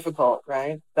more difficult,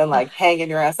 right? Than like hanging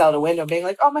your ass out a window being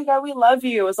like, oh my God, we love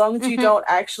you. As long as you don't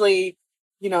actually,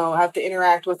 have to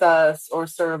interact with us or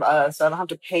serve us. I don't have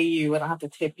to pay you. I don't have to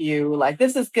tip you. Like,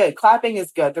 this is good. Clapping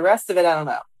is good. The rest of it, I don't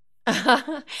know.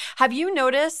 Have you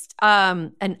noticed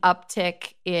an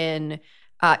uptick in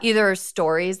either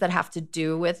stories that have to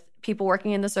do with people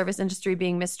working in the service industry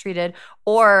being mistreated,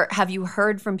 or have you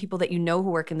heard from people that you know who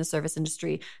work in the service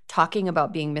industry talking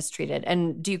about being mistreated?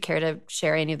 And do you care to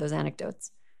share any of those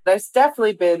anecdotes? There's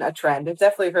definitely been a trend. I've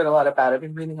definitely heard a lot about it. I've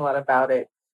been reading a lot about it.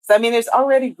 So, I mean, it's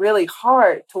already really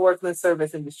hard to work in the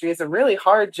service industry. It's a really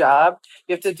hard job.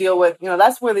 You have to deal with,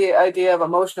 that's where the idea of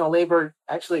emotional labor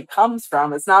actually comes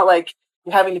from. It's not like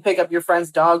you're having to pick up your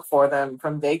friend's dog for them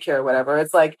from daycare or whatever.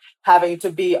 It's like having to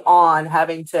be on,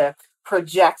 having to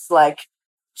project like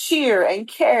cheer and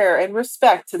care and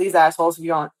respect to these assholes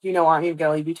who aren't even going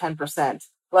to leave you 10%.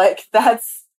 Like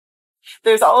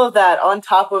there's all of that on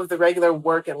top of the regular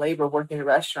work and labor working in a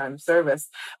restaurant service.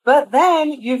 But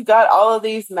then you've got all of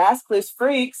these maskless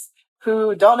freaks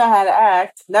who don't know how to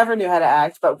act, never knew how to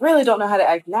act, but really don't know how to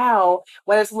act now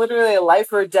when it's literally a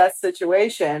life or death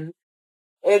situation.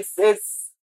 It's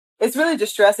really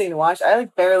distressing to watch. I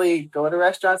like barely go to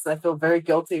restaurants and I feel very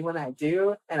guilty when I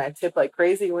do. And I tip like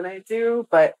crazy when I do,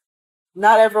 but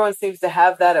not everyone seems to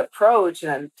have that approach.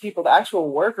 And the actual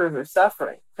workers are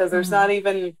suffering because there's not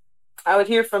even, I would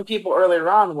hear from people earlier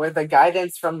on where the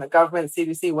guidance from the government,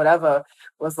 CDC, whatever,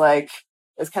 was like,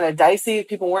 it's kind of dicey.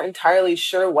 People weren't entirely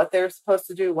sure what they were supposed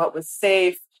to do, what was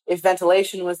safe, if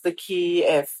ventilation was the key,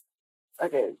 if,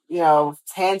 hand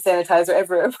sanitizer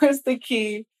ever was the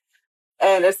key.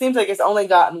 And it seems like it's only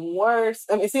gotten worse.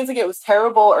 I mean, it seems like it was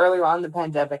terrible earlier on in the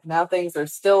pandemic. Now things are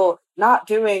still not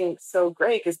doing so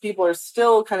great because people are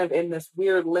still kind of in this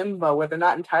weird limbo where they're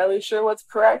not entirely sure what's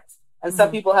correct. And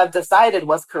some people have decided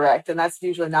what's correct, and that's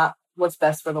usually not what's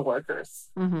best for the workers.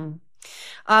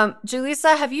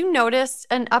 Julissa, have you noticed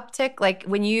an uptick, like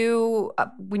when you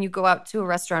go out to a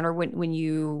restaurant or when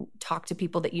you talk to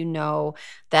people that you know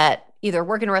that either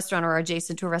work in a restaurant or are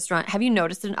adjacent to a restaurant? Have you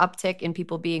noticed an uptick in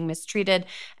people being mistreated?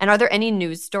 And are there any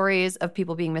news stories of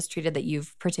people being mistreated that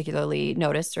you've particularly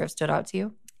noticed or have stood out to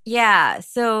you? Yeah.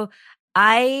 So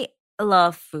I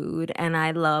love food and I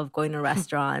love going to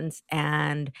restaurants,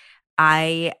 and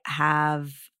I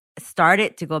have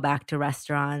started to go back to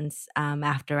restaurants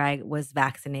after I was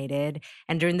vaccinated.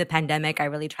 And during the pandemic, I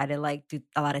really tried to do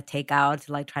a lot of takeout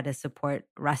to try to support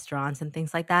restaurants and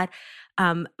things like that.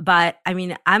 But I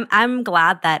mean, I'm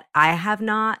glad that I have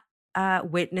not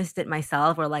witnessed it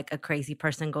myself, where a crazy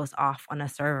person goes off on a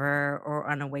server or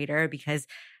on a waiter, because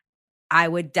I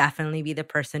would definitely be the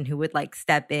person who would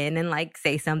step in and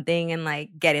say something and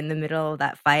get in the middle of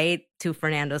that fight, to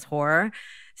Fernando's horror.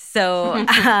 So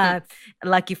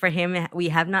lucky for him, we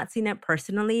have not seen it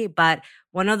personally. But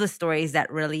one of the stories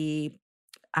that really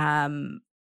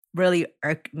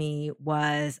irked me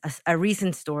was a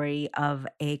recent story of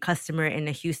a customer in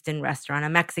a Houston restaurant, a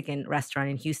Mexican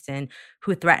restaurant in Houston,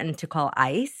 who threatened to call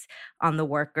ICE on the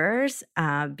workers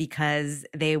because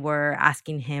they were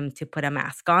asking him to put a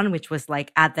mask on, which was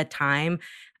at the time,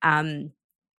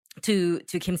 to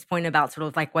Kim's point about sort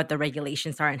of what the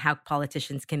regulations are and how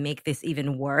politicians can make this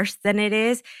even worse than it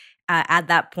is. At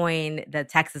that point, the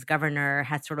Texas governor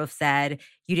had sort of said,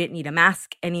 you didn't need a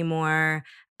mask anymore.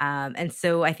 And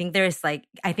so I think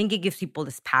I think it gives people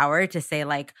this power to say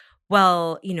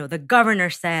well, the governor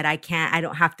said I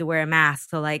don't have to wear a mask.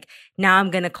 So now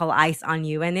I'm going to call ICE on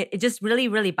you. And it just really,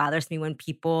 really bothers me when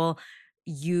people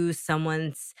use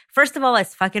someone's, first of all,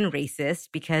 it's fucking racist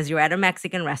because you're at a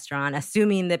Mexican restaurant,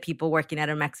 assuming that people working at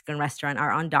a Mexican restaurant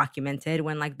are undocumented,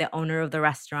 when the owner of the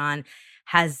restaurant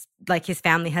has his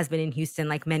family has been in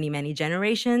Houston many, many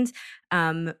generations.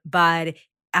 But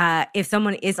if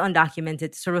someone is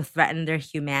undocumented, sort of threaten their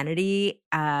humanity,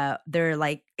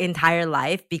 their entire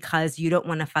life because you don't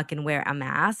want to fucking wear a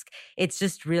mask, it's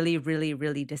just really, really,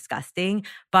 really disgusting.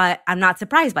 But I'm not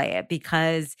surprised by it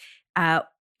because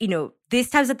these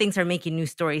types of things are making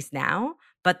news stories now.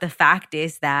 But the fact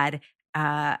is that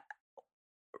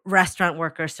restaurant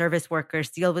workers, service workers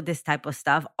deal with this type of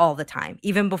stuff all the time.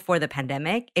 Even before the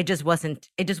pandemic, it just wasn't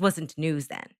news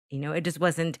then. It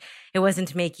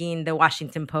wasn't making the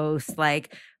Washington Post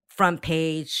front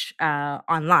page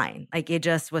online. It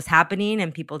just was happening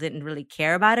and people didn't really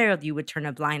care about it, or you would turn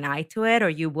a blind eye to it, or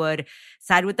you would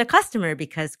side with the customer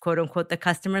because, quote unquote, the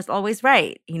customer is always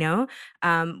right,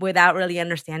 without really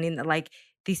understanding that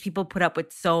these people put up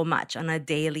with so much on a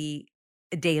daily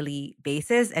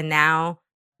basis. And now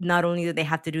not only do they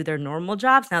have to do their normal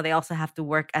jobs, now they also have to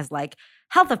work as like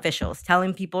health officials,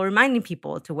 telling people, reminding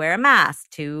people to wear a mask,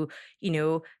 to,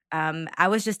 I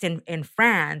was just in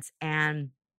France, and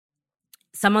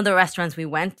some of the restaurants we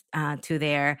went to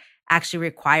there actually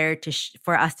required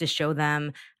for us to show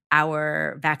them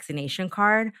our vaccination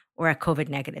card or a COVID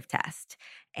negative test.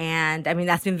 And I mean,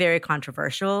 that's been very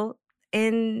controversial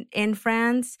in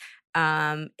France.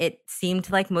 It seemed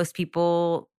like most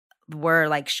people were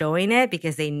like showing it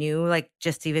because they knew, like,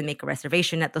 just to even make a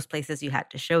reservation at those places, you had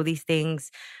to show these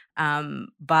things.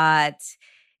 But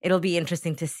it'll be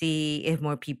interesting to see if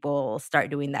more people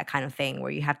start doing that kind of thing where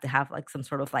you have to have like some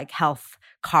sort of like health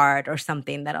card or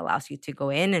something that allows you to go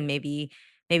in, and maybe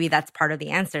that's part of the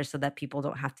answer so that people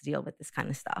don't have to deal with this kind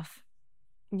of stuff.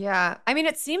 Yeah. I mean,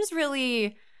 it seems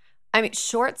really,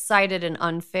 short-sighted and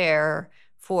unfair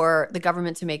for the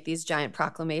government to make these giant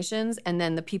proclamations, and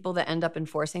then the people that end up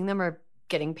enforcing them are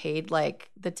getting paid like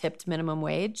the tipped minimum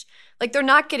wage. Like, they're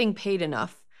not getting paid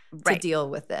enough to deal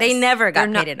with this. They never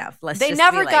got paid enough. They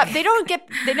never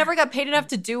got paid enough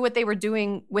to do what they were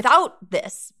doing without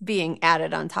this being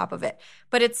added on top of it.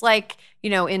 But it's like,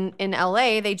 in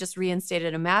LA, they just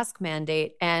reinstated a mask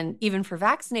mandate, and even for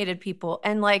vaccinated people.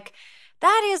 And like,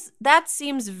 that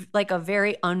seems like a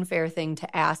very unfair thing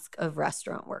to ask of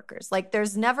restaurant workers. Like,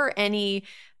 there's never any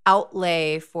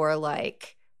outlay for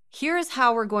like, here's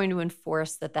how we're going to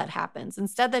enforce that happens.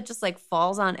 Instead, that just like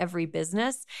falls on every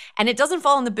business, and it doesn't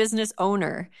fall on the business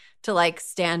owner to like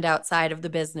stand outside of the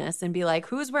business and be like,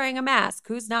 who's wearing a mask?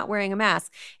 Who's not wearing a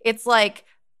mask? It's like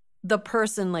the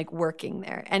person like working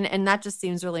there. And that just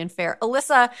seems really unfair.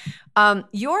 Alyssa,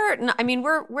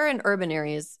 we're in urban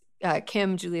areas,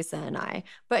 Kim, Julissa, and I,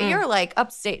 but you're like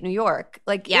upstate New York.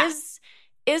 Like,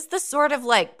 is the sort of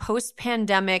like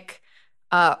post-pandemic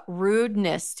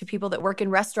rudeness to people that work in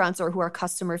restaurants or who are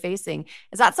customer facing,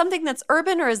 is that something that's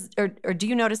urban, or do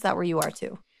you notice that where you are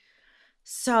too?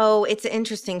 So it's an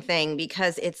interesting thing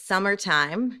because it's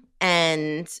summertime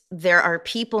and there are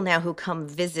people now who come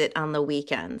visit on the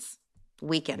weekends,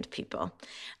 weekend people.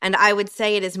 And I would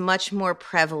say it is much more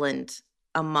prevalent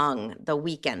among the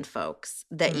weekend folks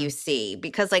that you see,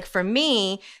 because like for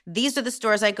me, these are the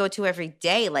stores I go to every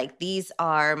day. Like, these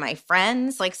are my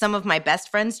friends. Like, some of my best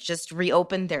friends just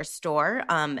reopened their store,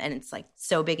 and it's like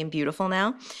so big and beautiful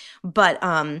now. But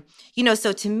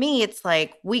so to me, it's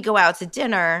like we go out to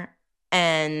dinner.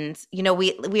 And,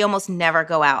 we almost never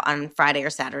go out on Friday or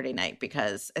Saturday night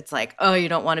because it's like, oh, you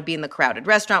don't want to be in the crowded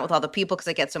restaurant with all the people because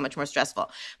it gets so much more stressful.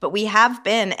 But we have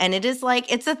been, and it is like,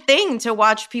 it's a thing to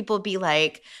watch people be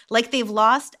like they've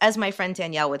lost, as my friend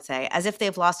Danielle would say, as if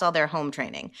they've lost all their home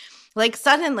training. Like,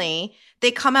 suddenly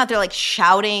they come out, they're like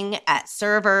shouting at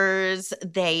servers.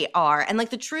 And like,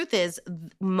 the truth is,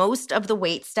 most of the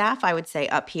wait staff, I would say,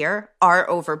 up here are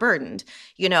overburdened.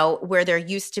 Where there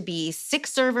used to be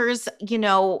 6 servers,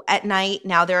 at night,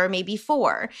 now there are maybe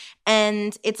 4.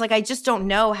 And it's like, I just don't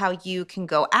know how you can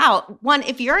go out. One,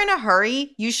 if you're in a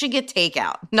hurry, you should get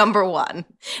takeout, number one.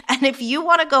 And if you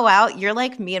want to go out, you're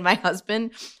like me and my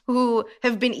husband, who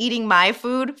have been eating my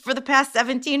food for the past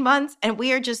 17 months. And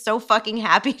we are just so fucking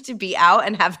happy to be out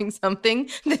and having something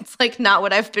that's like not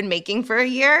what I've been making for a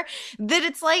year, that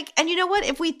it's like, and you know what?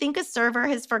 If we think a server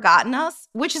has forgotten us,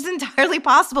 which is entirely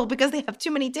possible because they have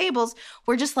too many tables,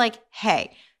 we're just like,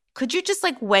 hey, could you just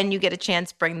like, when you get a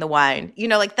chance, bring the wine?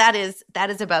 Like, that is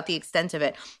about the extent of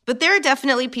it. But there are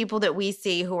definitely people that we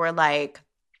see who are like,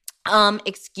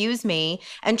 excuse me.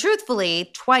 And truthfully,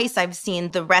 twice I've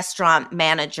seen the restaurant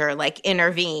manager like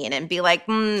intervene and be like,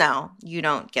 no, you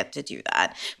don't get to do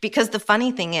that. Because the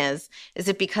funny thing is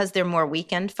it because they're more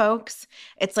weekend folks?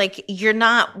 It's like, you're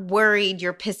not worried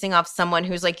you're pissing off someone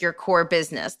who's like your core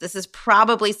business. This is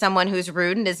probably someone who's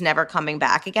rude and is never coming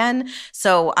back again.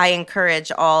 So I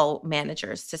encourage all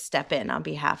managers to step in on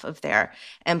behalf of their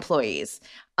employees.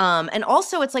 And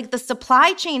also, it's like the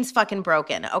supply chain's fucking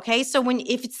broken, okay? So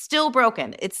if it's still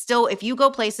broken, if you go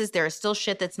places, there is still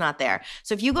shit that's not there.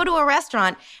 So if you go to a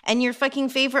restaurant and your fucking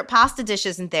favorite pasta dish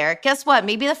isn't there, guess what?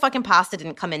 Maybe the fucking pasta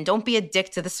didn't come in. Don't be a dick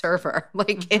to the server.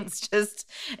 Like,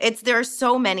 there are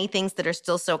so many things that are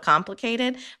still so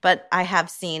complicated, but I have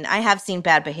seen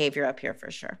bad behavior up here for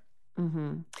sure.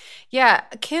 Mm-hmm. Yeah,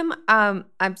 Kim,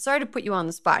 I'm sorry to put you on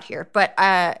the spot here, but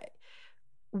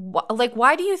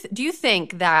why do you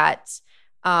think that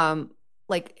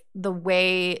like the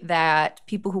way that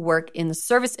people who work in the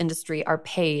service industry are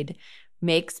paid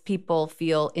makes people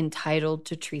feel entitled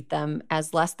to treat them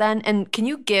as less than? And can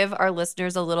you give our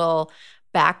listeners a little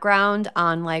background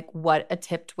on like what a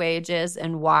tipped wage is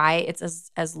and why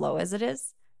it's as low as it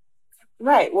is?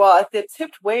 Right. Well, the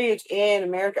tipped wage in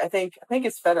America, I think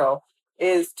it's federal,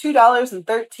 is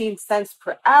 $2.13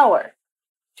 per hour.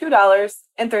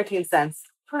 $2.13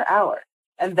 per hour.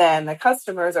 And then the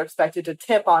customers are expected to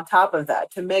tip on top of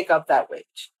that to make up that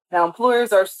wage. Now,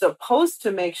 employers are supposed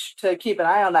to to keep an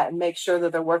eye on that and make sure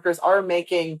that their workers are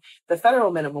making the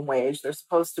federal minimum wage. They're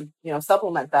supposed to,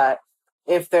 supplement that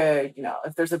if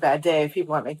there's a bad day, if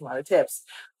people aren't making a lot of tips.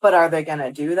 But are they going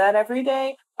to do that every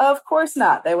day? Of course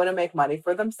not. They want to make money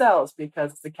for themselves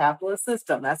because it's a capitalist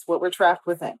system. That's what we're trapped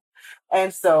within.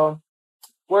 And so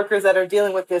workers that are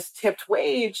dealing with this tipped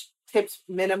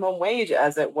minimum wage,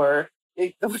 as it were,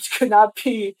 which could not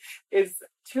be, is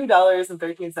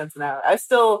 $2.13 an hour.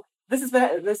 This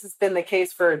has been the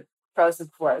case for probably since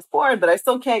before I was born, but I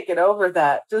still can't get over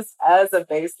that just as a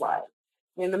baseline.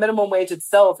 I mean, the minimum wage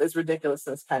itself is ridiculous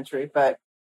in this country, but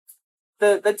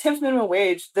the tipped minimum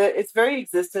wage, its very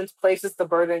existence places the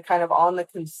burden kind of on the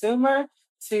consumer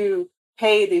to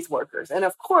pay these workers. And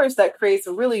of course, that creates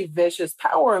a really vicious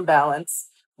power imbalance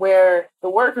where the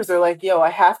workers are like, yo, I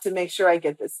have to make sure I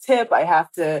get this tip. I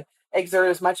have to exert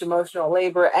as much emotional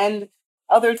labor and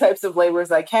other types of labor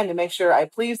as I can to make sure I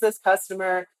please this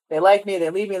customer. They like me.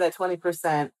 They leave me that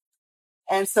 20%.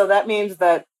 And so that means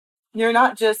that you're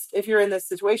not just, if you're in this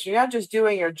situation, you're not just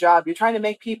doing your job. You're trying to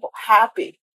make people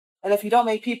happy. And if you don't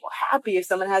make people happy, if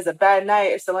someone has a bad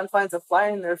night, if someone finds a fly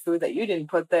in their food that you didn't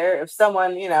put there, if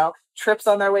someone, trips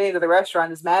on their way to the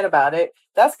restaurant, is mad about it,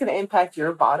 that's going to impact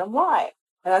your bottom line.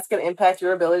 And that's going to impact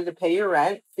your ability to pay your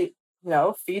rent,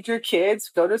 feed your kids,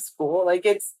 go to school. Like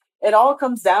it all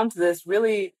comes down to this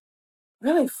really,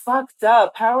 really fucked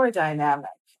up power dynamic.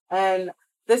 And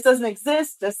this doesn't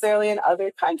exist necessarily in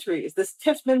other countries. This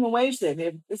tipped minimum wage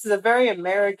thing, this is a very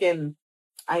American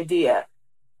idea.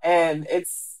 And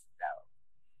it's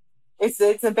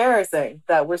embarrassing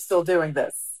that we're still doing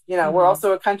this. We're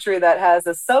also a country that has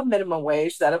a sub-minimum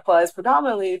wage that applies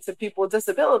predominantly to people with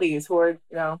disabilities who are,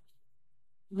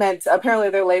 apparently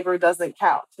their labor doesn't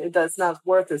count. It does not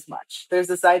worth as much. There's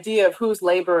this idea of whose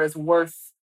labor is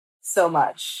worth so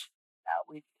much.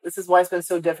 This is why it's been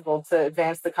so difficult to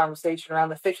advance the conversation around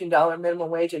the $15 minimum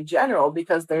wage in general,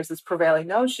 because there's this prevailing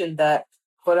notion that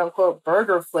quote unquote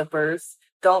burger flippers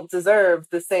don't deserve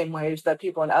the same wage that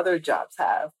people in other jobs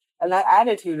have. And that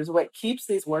attitude is what keeps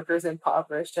these workers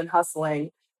impoverished and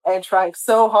hustling and trying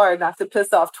so hard not to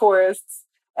piss off tourists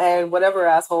and whatever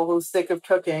asshole who's sick of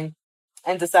cooking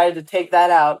and decided to take that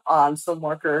out on some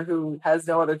worker who has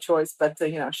no other choice but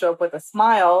to, show up with a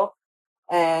smile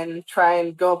and try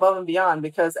and go above and beyond,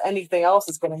 because anything else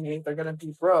is going to mean they're going to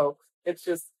be broke. It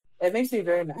makes me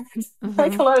very mad. Mm-hmm.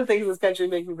 Like a lot of things in this country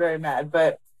make me very mad,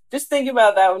 but just think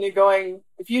about that when you're going,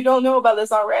 if you don't know about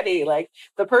this already, like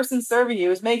the person serving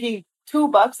you is making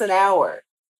 $2 an hour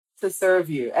to serve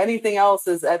you. Anything else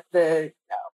is at the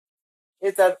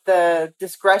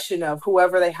discretion of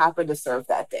whoever they happen to serve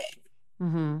that day.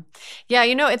 Mm-hmm. Yeah,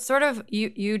 it's sort of,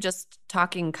 you just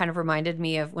talking kind of reminded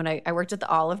me of when I worked at the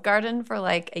Olive Garden for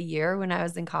like a year when I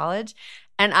was in college.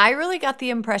 And I really got the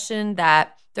impression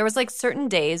that there was like certain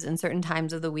days and certain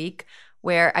times of the week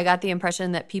where I got the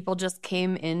impression that people just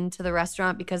came into the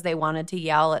restaurant because they wanted to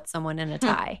yell at someone in a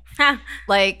tie.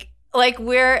 like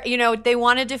where, they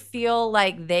wanted to feel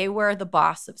like they were the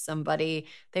boss of somebody.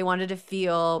 They wanted to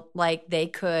feel like they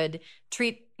could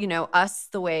treat, us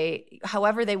the way,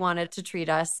 however they wanted to treat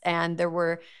us. And there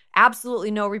were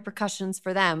absolutely no repercussions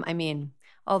for them. I mean,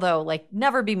 although, like,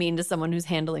 never be mean to someone who's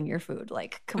handling your food.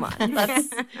 Like, come on. That's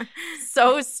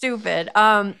so stupid.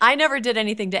 I never did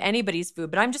anything to anybody's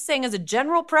food, but I'm just saying as a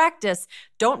general practice,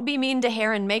 don't be mean to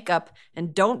hair and makeup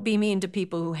and don't be mean to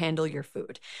people who handle your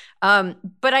food.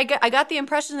 But I got the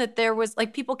impression that there was,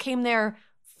 like, people came there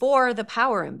for the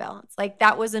power imbalance. Like,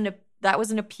 that was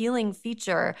an appealing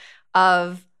feature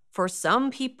for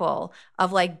some people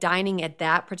of, like, dining at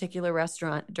that particular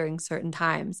restaurant during certain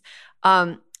times.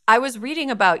 I was reading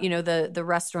about, the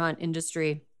restaurant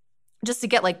industry just to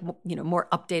get like, more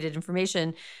updated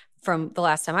information from the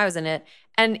last time I was in it.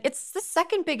 And it's the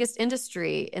second biggest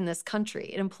industry in this country.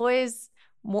 It employs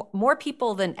more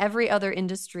people than every other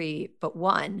industry but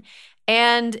one.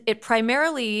 And it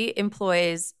primarily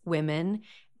employs women.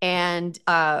 And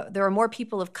there are more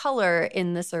people of color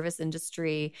in the service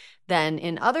industry than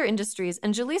in other industries.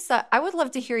 And Jaleesa, I would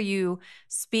love to hear you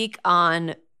speak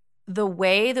on the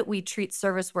way that we treat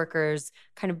service workers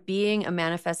kind of being a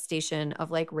manifestation of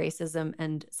like racism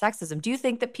and sexism. Do you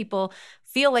think that people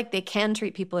feel like they can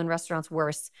treat people in restaurants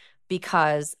worse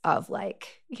because of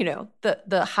like,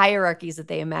 the hierarchies that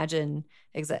they imagine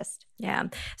exist? Yeah.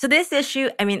 So this issue,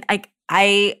 I mean,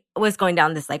 I was going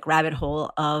down this like rabbit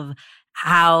hole of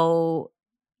how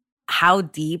how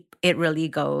deep it really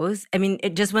goes. I mean,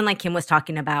 just when like Kim was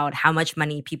talking about how much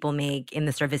money people make in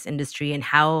the service industry and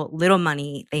how little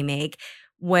money they make,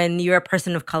 when you're a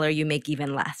person of color, you make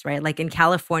even less, right? Like in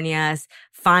California's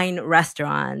fine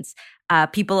restaurants,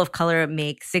 people of color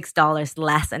make $6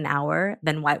 less an hour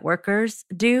than white workers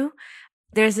do.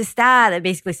 There's a stat that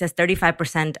basically says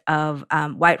 35% of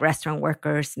white restaurant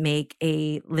workers make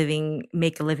a living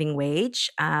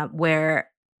wage, where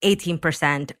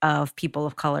 18% of people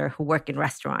of color who work in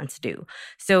restaurants do.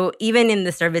 So even in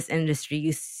the service industry,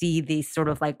 you see these sort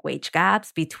of like wage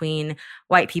gaps between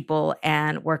white people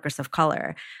and workers of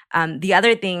color. The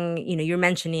other thing, you're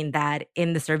mentioning that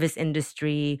in the service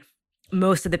industry,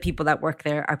 most of the people that work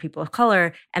there are people of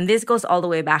color. And this goes all the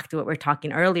way back to what we were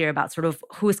talking earlier about sort of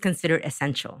who is considered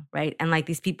essential, right? And like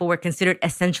these people were considered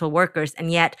essential workers.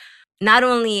 And yet not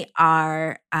only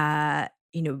are,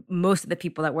 most of the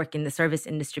people that work in the service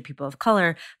industry, people of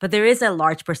color, but there is a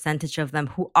large percentage of them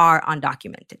who are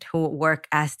undocumented, who work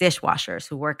as dishwashers,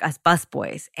 who work as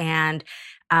busboys. And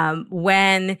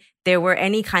when there were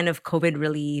any kind of COVID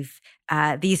relief,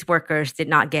 these workers did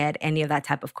not get any of that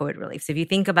type of COVID relief. So if you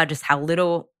think about just how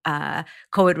little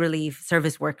COVID relief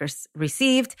service workers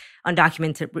received,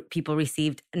 undocumented people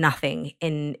received nothing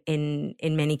in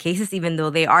many cases, even though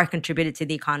they are contributed to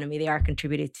the economy, they are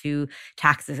contributed to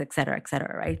taxes, et cetera,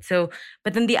 right? So,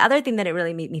 but then the other thing that it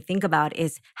really made me think about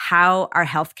is how our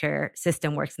healthcare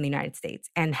system works in the United States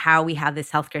and how we have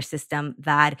this healthcare system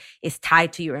that is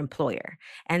tied to your employer.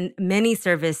 And many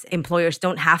service employers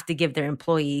don't have to give their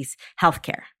employees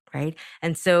healthcare, right?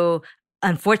 And so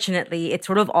unfortunately, it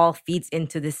sort of all feeds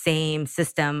into the same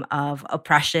system of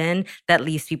oppression that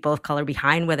leaves people of color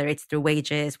behind, whether it's through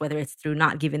wages, whether it's through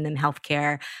not giving them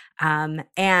healthcare.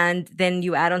 And then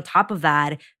you add on top of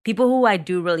that, people who I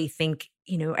do really think,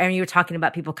 and you were talking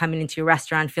about people coming into your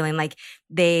restaurant feeling like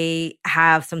they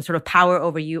have some sort of power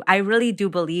over you. I really do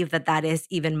believe that that is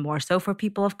even more so for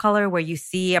people of color, where you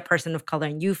see a person of color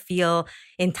and you feel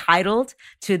entitled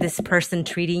to this person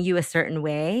treating you a certain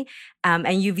way.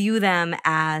 And you view them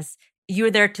as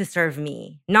you're there to serve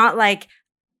me, not like,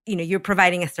 you're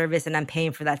providing a service and I'm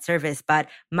paying for that service, but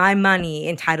my money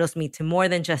entitles me to more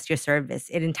than just your service.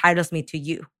 It entitles me to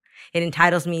you. It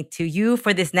entitles me to you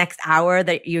for this next hour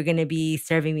that you're going to be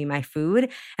serving me my food.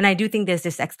 And I do think there's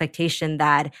this expectation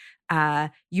that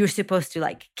you're supposed to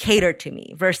like cater to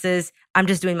me versus I'm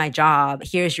just doing my job.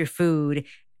 Here's your food.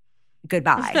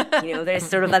 Goodbye. There's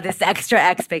sort of like this extra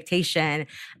expectation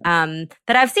that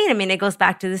I've seen. I mean, it goes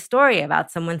back to the story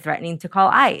about someone threatening to call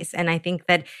ICE. And I think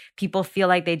that people feel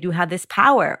like they do have this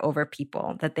power over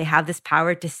people, that they have this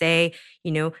power to say,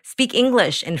 speak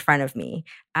English in front of me,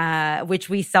 which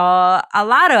we saw a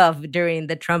lot of during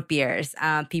the Trump years.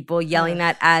 People yelling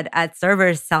at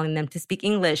servers, telling them to speak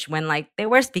English when like they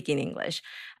were speaking English.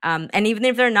 And even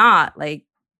if they're not, like,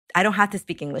 I don't have to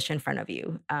speak English in front of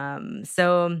you.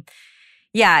 So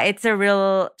yeah, it's a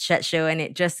real shit show. And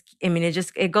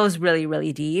it goes really,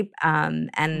 really deep.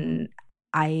 And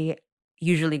I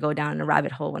usually go down a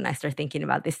rabbit hole when I start thinking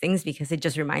about these things because it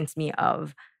just reminds me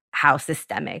of how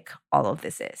systemic all of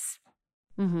this is.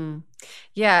 Mm-hmm.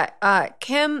 Yeah.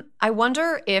 Kim, I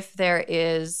wonder if there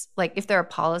are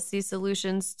policy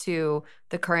solutions to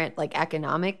the current like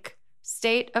economic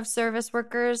state of service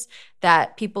workers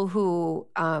that people who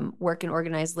work in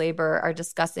organized labor are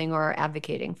discussing or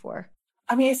advocating for.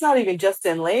 I mean, it's not even just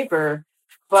in labor,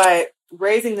 but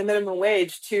raising the minimum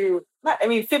wage to,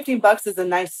 $15 is a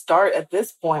nice start at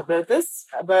this point, but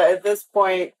at this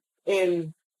point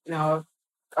in,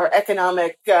 our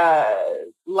economic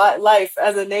life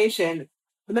as a nation,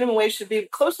 the minimum wage should be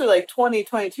closer to like $20,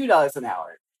 $22 an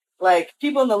hour. Like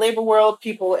people in the labor world,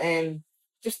 people in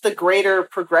just the greater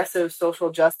progressive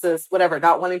social justice, whatever,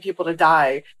 not wanting people to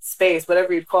die, space,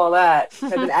 whatever you'd call that,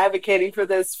 have been advocating for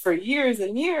this for years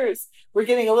and years. We're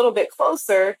getting a little bit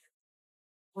closer.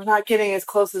 We're not getting as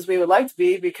close as we would like to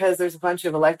be because there's a bunch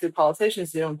of elected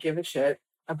politicians who don't give a shit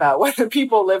about whether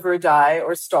people live or die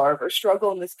or starve or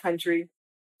struggle in this country.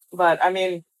 But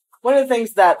one of the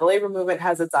things that the labor movement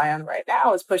has its eye on right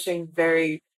now is pushing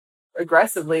very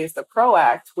aggressively is the PRO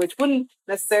Act, which wouldn't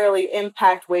necessarily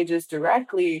impact wages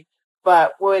directly,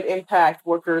 but would impact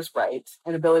workers' rights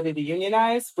and ability to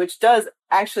unionize, which does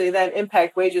actually then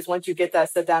impact wages once you get that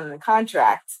set down in a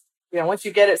contract. Once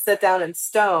you get it set down in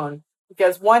stone,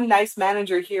 because one nice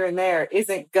manager here and there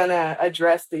isn't going to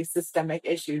address these systemic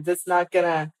issues. It's not going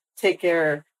to take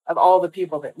care of all the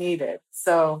people that need it.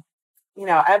 So,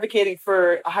 advocating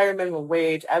for a higher minimum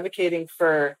wage, advocating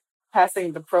for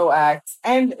passing the PRO Act.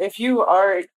 And if you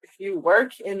are you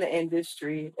work in the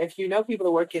industry, if you know people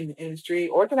who work in the industry,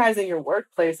 organizing your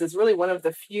workplace is really one of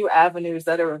the few avenues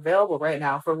that are available right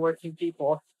now for working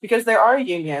people, because there are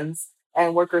unions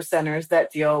and worker centers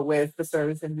that deal with the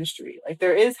service industry. Like,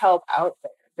 there is help out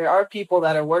there. There are people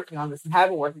that are working on this and have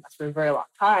been working on this for a very long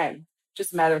time.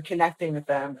 Just a matter of connecting with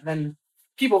them. And then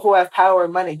people who have power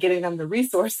and money, getting them the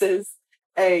resources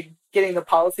and getting the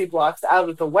policy blocks out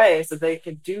of the way so they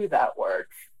can do that work.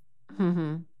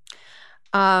 Mm-hmm.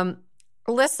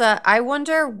 Alyssa, I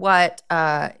wonder what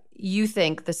you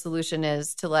think the solution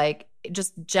is to like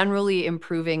just generally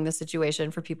improving the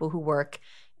situation for people who work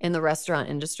in the restaurant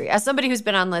industry. As somebody who's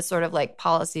been on this sort of like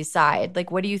policy side, like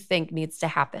what do you think needs to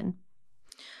happen?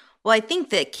 Well, I think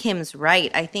that Kim's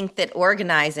right. I think that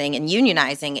organizing and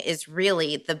unionizing is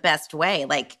really the best way.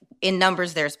 Like, in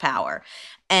numbers, there's power.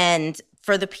 And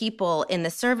for the people in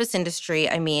the service industry,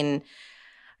 I mean,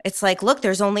 it's like, look,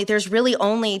 there's really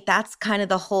only, that's kind of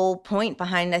the whole point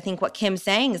behind, I think, what Kim's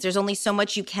saying is there's only so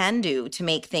much you can do to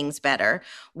make things better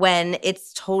when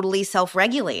it's totally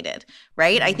self-regulated,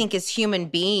 right? Mm-hmm. I think as human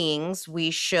beings, we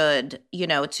should,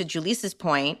 to Julisa's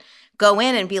point, go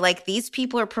in and be like, these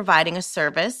people are providing a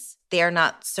service. They are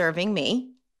not serving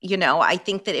me. I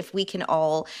think that if we can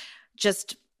all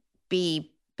just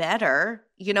be better,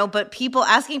 but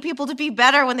asking people to be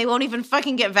better when they won't even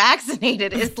fucking get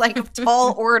vaccinated is like a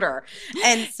tall order.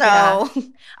 And so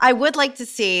I would like to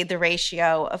see the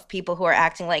ratio of people who are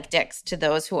acting like dicks to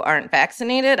those who aren't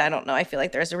vaccinated. I don't know. I feel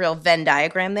like there's a real Venn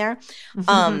diagram there.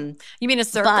 You mean a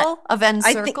circle? A Venn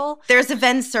circle? There's a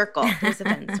Venn circle. There's a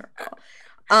Venn circle.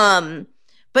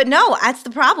 But no, that's the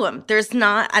problem.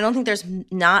 I don't think there's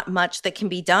not much that can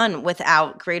be done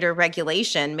without greater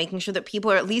regulation, making sure that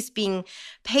people are at least being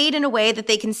paid in a way that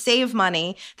they can save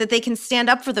money, that they can stand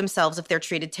up for themselves if they're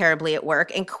treated terribly at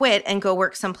work and quit and go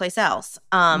work someplace else,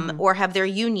 or have their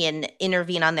union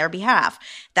intervene on their behalf.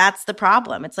 That's the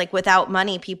problem. It's like, without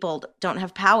money, people don't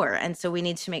have power. And so we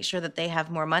need to make sure that they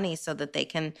have more money so that they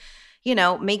can,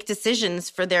 make decisions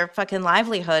for their fucking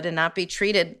livelihood and not be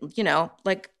treated,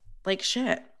 like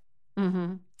shit.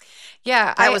 Mm-hmm.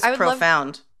 Yeah, that was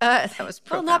profound. That was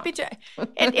profound. Well, not be.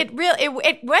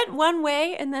 It went one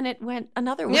way and then it went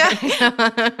another way.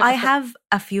 Yeah. I have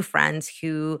a few friends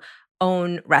who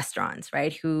own restaurants,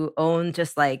 right? Who own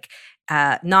just like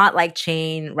not like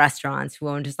chain restaurants, who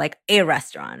own just like a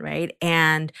restaurant, right?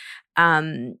 And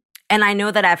I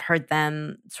know that I've heard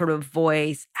them sort of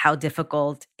voice how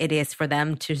difficult it is for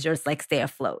them to just like stay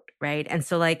afloat, right? And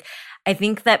so like, I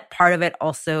think that part of it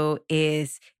also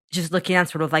is just looking at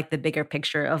sort of like the bigger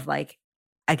picture of like,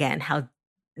 again, how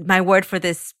my word for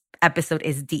this episode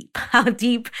is deep, how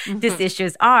deep these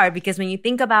issues are. Because when you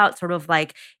think about sort of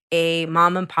like a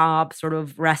mom and pop sort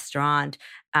of restaurant,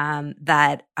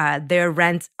 that their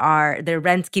rents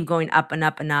keep going up and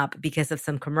up and up because of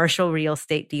some commercial real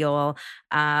estate deal,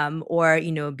 or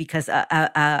because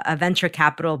a venture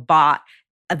capital bought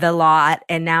the lot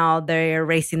and now they're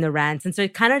raising the rents, and so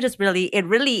it kind of just really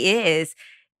is.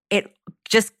 It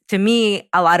just, to me,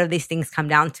 a lot of these things come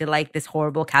down to like this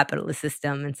horrible capitalist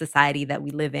system and society that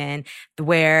we live in,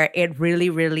 where it really,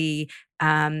 really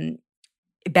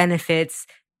benefits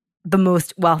the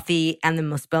most wealthy and the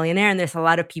most billionaire. And there's a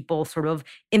lot of people sort of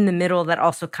in the middle that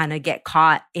also kind of get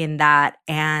caught in that.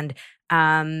 And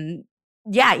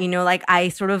like I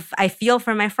feel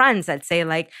for my friends that say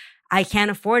like, I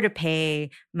can't afford to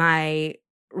pay my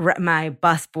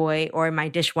busboy or my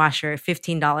dishwasher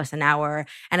 $15 an hour.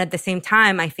 And at the same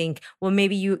time, I think, well,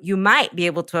 maybe you might be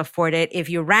able to afford it if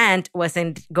your rent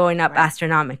wasn't going up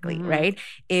astronomically, right?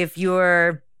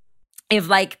 If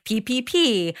like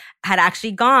PPP had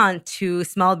actually gone to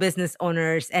small business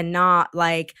owners and not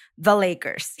like the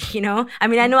Lakers, I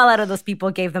mean, I know a lot of those people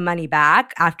gave the money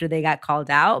back after they got called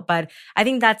out, but I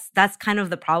think that's kind of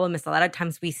the problem. Is a lot of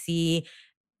times we see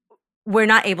we're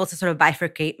not able to sort of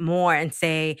bifurcate more and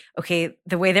say, okay,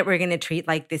 the way that we're going to treat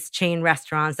like this chain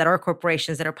restaurants that are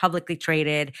corporations that are publicly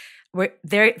traded,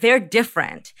 they're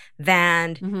different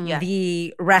than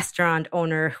the restaurant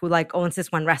owner who like owns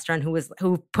this one restaurant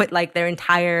who put like their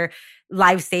entire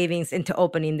life savings into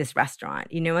opening this restaurant,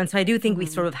 And so I do think we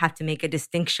sort of have to make a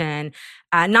distinction,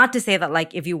 not to say that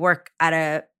like if you work at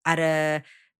a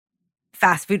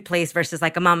fast food place versus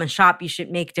like a mom and shop, you should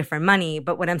make different money.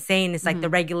 But what I'm saying is like the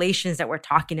regulations that we're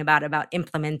talking about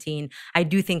implementing, I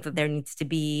do think that there needs to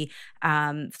be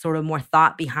sort of more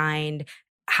thought behind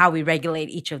how we regulate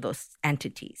each of those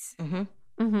entities.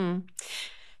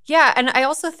 Yeah, and I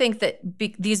also think that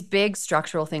these big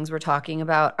structural things we're talking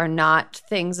about are not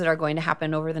things that are going to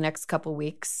happen over the next couple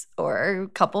weeks or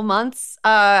couple months.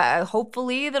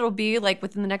 Hopefully, that'll be like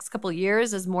within the next couple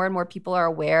years as more and more people are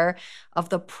aware of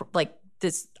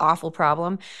this awful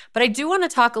problem. But I do want to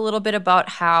talk a little bit about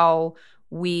how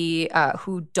we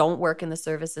who don't work in the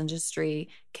service industry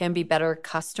can be better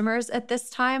customers at this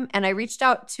time. And I reached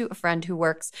out to a friend who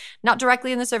works not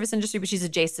directly in the service industry, but she's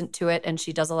adjacent to it. And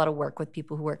she does a lot of work with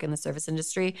people who work in the service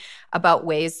industry about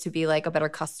ways to be like a better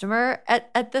customer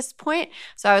at this point.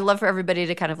 So I would love for everybody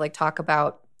to kind of like talk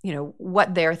about, you know,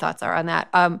 what their thoughts are on that.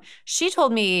 She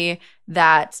told me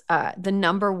that the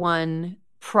number one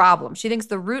problem, she thinks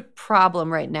the root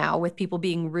problem right now with people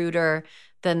being ruder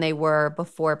than they were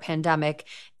before pandemic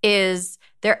is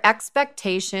their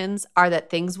expectations are that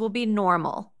things will be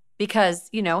normal because,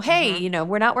 you know, hey, you know,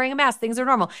 we're not wearing a mask. Things are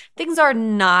normal. Things are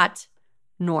not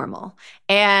normal.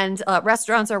 And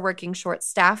restaurants are working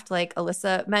short-staffed, like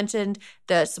Alyssa mentioned.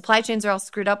 The supply chains are all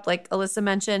screwed up, like Alyssa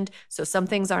mentioned. So some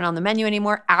things aren't on the menu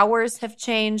anymore. Hours have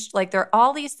changed. Like there are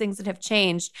all these things that have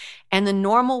changed. And the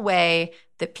normal way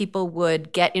that people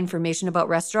would get information about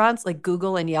restaurants, like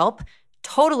Google and Yelp,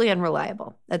 totally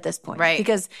unreliable at this point. Right.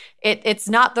 Because it's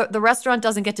not the restaurant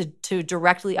doesn't get to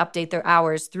directly update their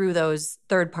hours through those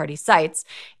third-party sites.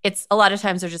 It's a lot of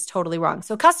times they're just totally wrong.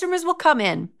 So customers will come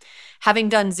in having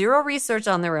done zero research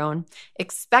on their own,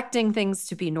 expecting things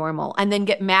to be normal, and then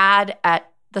get mad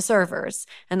at the servers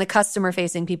and the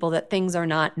customer-facing people that things are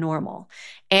not normal.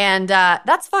 And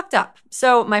that's fucked up.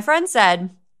 So my friend said,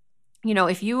 you know,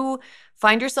 if you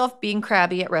find yourself being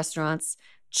crabby at restaurants,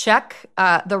 check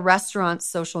the restaurant's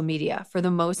social media for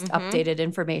the most updated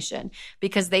information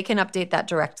because they can update that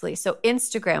directly. So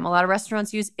Instagram, a lot of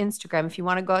restaurants use Instagram. If you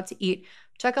want to go out to eat,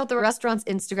 check out the restaurant's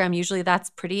Instagram. Usually that's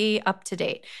pretty up to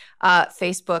date.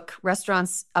 Facebook,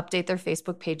 restaurants update their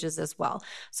Facebook pages as well.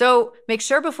 So make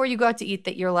sure before you go out to eat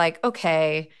that you're like,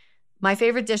 okay, my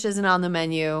favorite dish isn't on the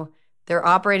menu. They're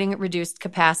operating at reduced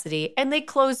capacity and they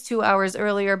close 2 hours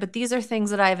earlier, but these are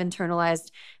things that I've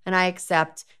internalized and I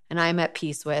accept and I'm at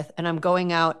peace with, and I'm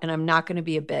going out and I'm not going to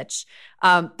be a bitch.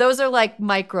 Those are like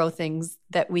micro things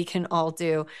that we can all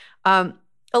do.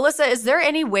 Alyssa, is there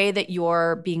any way that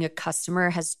your being a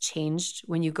customer has changed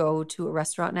when you go to a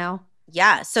restaurant now?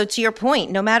 Yeah. So to your point,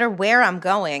 no matter where I'm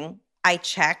going, I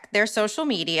check their social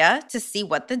media to see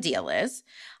what the deal is.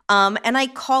 And I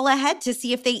call ahead to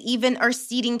see if they even are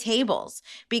seating tables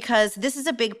because this is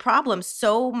a big problem.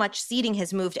 So much seating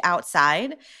has moved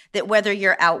outside that whether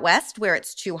you're out west where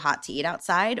it's too hot to eat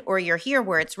outside or you're here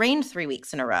where it's rained 3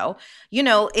 weeks in a row, you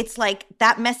know, it's like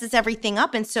that messes everything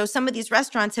up. And so some of these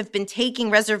restaurants have been taking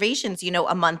reservations, you know,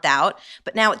 a month out,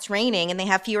 but now it's raining and they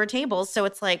have fewer tables. So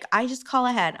it's like, I just call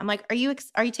ahead. I'm like, are you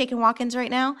taking walk-ins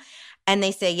right now? And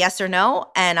they say yes or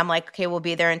no. And I'm like, okay, we'll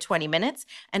be there in 20 minutes.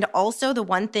 And also the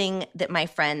one thing that my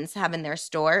friends have in their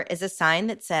store is a sign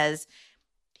that says,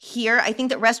 here, I think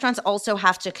that restaurants also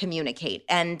have to communicate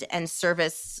and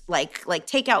service like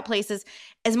takeout places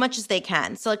as much as they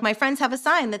can. So like my friends have a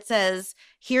sign that says,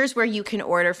 here's where you can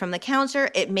order from the counter.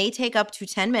 It may take up to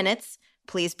 10 minutes.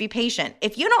 Please be patient.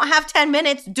 If you don't have 10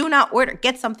 minutes, do not order.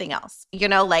 Get something else, you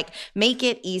know, like make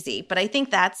it easy. But I think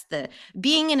that's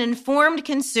being an informed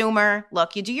consumer.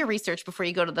 Look, you do your research before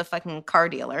you go to the fucking car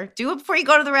dealer. Do it before you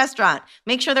go to the restaurant.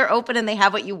 Make sure they're open and they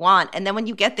have what you want. And then when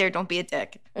you get there, don't be a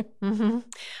dick. Kim,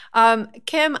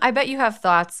 I bet you have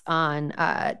thoughts on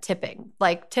tipping.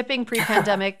 Like tipping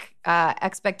pre-pandemic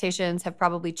expectations have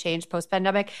probably changed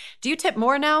post-pandemic. Do you tip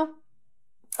more now?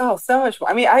 Oh, so much more.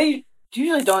 I mean, I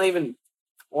usually don't even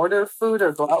order food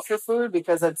or go out for food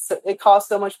because it costs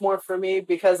so much more for me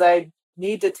because I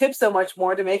need to tip so much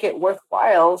more to make it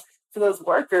worthwhile for those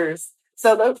workers.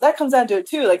 So that comes down to it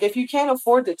too. Like if you can't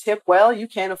afford to tip well, you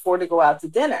can't afford to go out to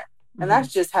dinner. And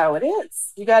that's just how it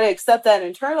is. You got to accept that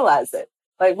and internalize it.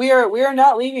 Like we are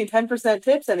not leaving 10%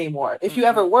 tips anymore. If you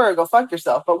ever were, go fuck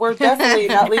yourself. But we're definitely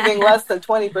not leaving less than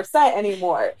 20%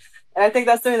 anymore. And I think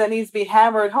that's something that needs to be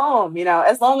hammered home. You know,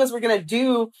 as long as we're going to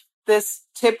do this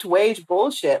tipped wage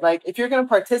bullshit, like if you're going to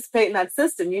participate in that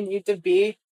system, you need to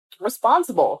be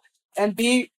responsible and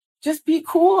be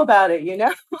cool about it, you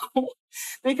know,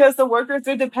 because the workers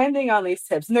are depending on these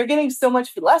tips and they're getting so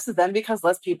much less of them because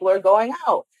less people are going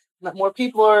out. More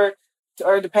people are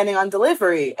depending on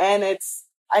delivery. And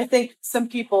I think some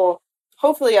people,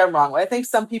 hopefully I'm wrong, but I think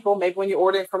some people, maybe when you're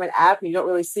ordering from an app and you don't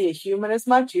really see a human as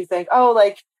much, you think, oh,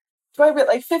 like, do I get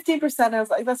like 15%? And I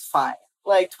was like, that's fine.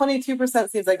 Like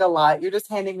 22% seems like a lot. You're just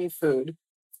handing me food.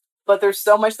 But there's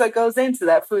so much that goes into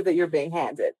that food that you're being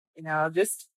handed. You know,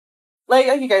 just like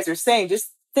you guys are saying,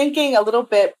 just thinking a little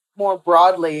bit more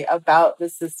broadly about the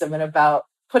system and about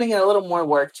putting in a little more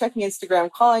work, checking Instagram,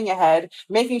 calling ahead,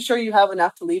 making sure you have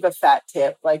enough to leave a fat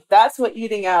tip. Like that's what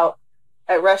eating out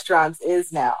at restaurants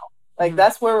is now. Like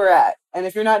that's where we're at. And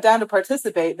if you're not down to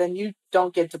participate, then you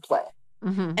don't get to play.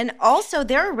 Mm-hmm. And also,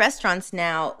 there are restaurants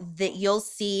now that you'll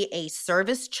see a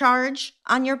service charge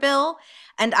on your bill.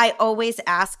 And I always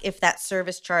ask if that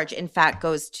service charge, in fact,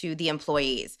 goes to the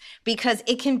employees, because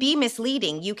it can be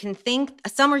misleading. You can think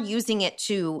some are using it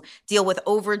to deal with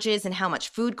overages and how much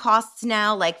food costs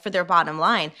now, like for their bottom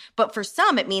line. But for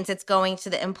some, it means it's going to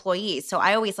the employees. So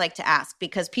I always like to ask,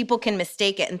 because people can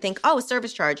mistake it and think, oh, a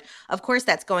service charge. Of course,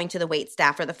 that's going to the wait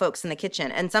staff or the folks in the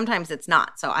kitchen. And sometimes it's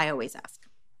not. So I always ask.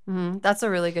 Mm-hmm. That's a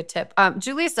really good tip.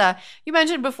 Julissa, you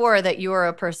mentioned before that you are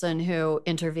a person who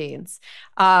intervenes.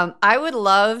 I would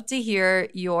love to hear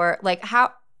your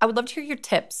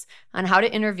tips on how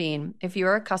to intervene if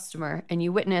you're a customer and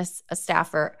you witness a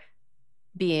staffer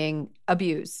being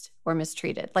abused or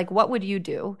mistreated. Like, what would you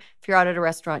do if you're out at a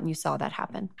restaurant and you saw that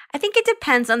happen? I think it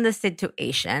depends on the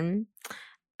situation,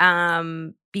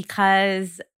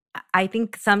 because I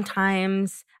think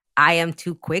sometimes I am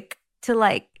too quick to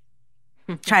like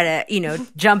try to,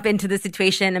 jump into the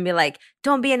situation and be like,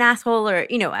 don't be an asshole, or,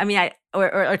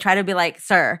 or try to be like,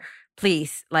 sir,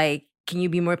 please, like, can you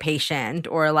be more patient?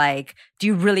 Or like, do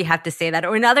you really have to say that?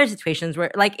 Or in other situations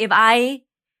where, like, if I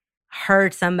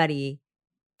heard somebody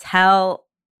tell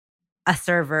a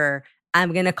server,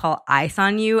 I'm going to call ICE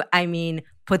on you, I mean,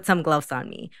 put some gloves on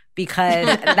me, because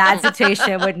that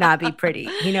situation would not be pretty,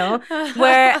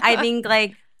 where I think,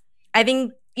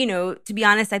 to be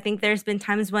honest, I think there's been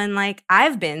times when like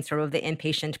I've been sort of the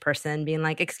impatient person being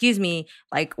like, excuse me,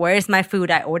 like, where's my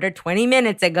food? I ordered 20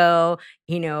 minutes ago,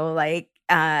 but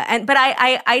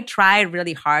I try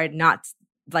really hard not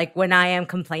like when I am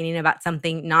complaining about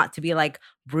something, not to be like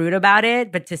rude about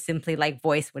it, but to simply like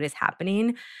voice what is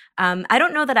happening. I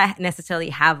don't know that I necessarily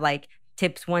have like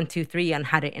tips 1, 2, 3 on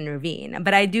how to intervene,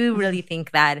 but I do really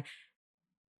think that,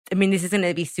 I mean, this is going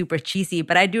to be super cheesy,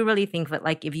 but I do really think that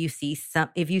like if you see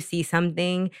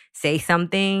something, say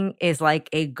something is like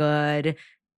a good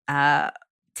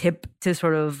tip to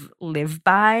sort of live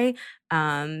by,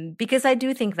 because I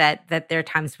do think that there are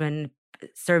times when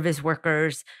service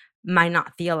workers might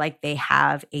not feel like they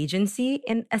have agency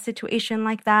in a situation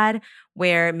like that,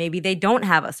 where maybe they don't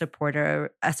have a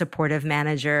supportive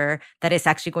manager that is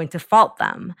actually going to fault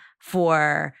them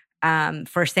for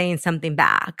saying something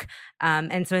back.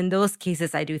 And so in those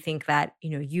cases, I do think that,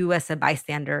 you as a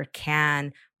bystander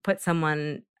can put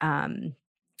someone,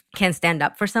 can stand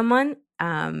up for someone.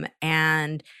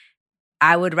 And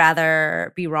I would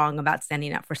rather be wrong about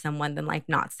standing up for someone than like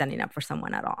not standing up for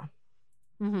someone at all.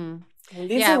 Mm-hmm. And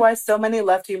these are why so many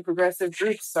lefty and progressive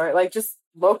groups are like just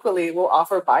locally will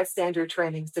offer bystander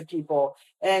trainings to people.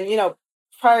 And,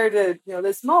 prior to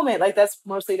this moment, like that's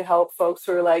mostly to help folks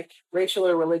who are like racial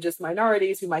or religious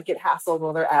minorities who might get hassled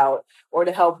while they're out, or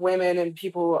to help women and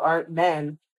people who aren't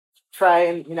men try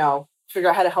and figure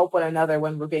out how to help one another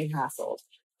when we're being hassled.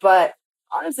 But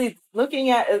honestly, looking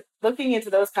into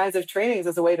those kinds of trainings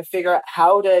as a way to figure out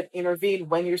how to intervene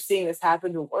when you're seeing this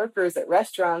happen to workers at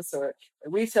restaurants or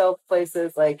retail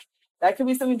places, like that could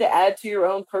be something to add to your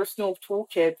own personal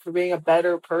toolkit for being a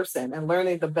better person and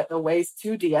learning the ways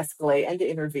to de-escalate and to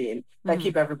intervene that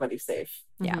keep everybody safe.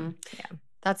 Mm-hmm. Yeah.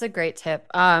 That's a great tip.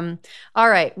 All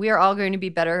right. We are all going to be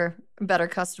better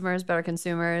customers, better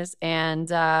consumers, and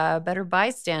better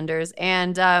bystanders.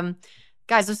 And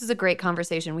guys, this is a great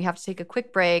conversation. We have to take a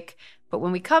quick break, but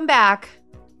when we come back,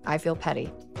 I feel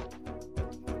petty.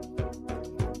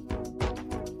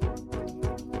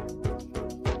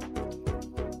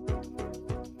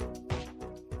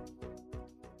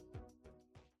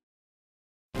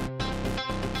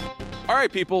 All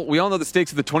right, people, we all know the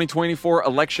stakes of the 2024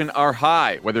 election are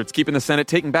high, whether it's keeping the Senate,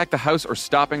 taking back the House, or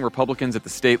stopping Republicans at the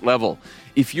state level.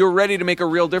 If you're ready to make a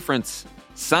real difference,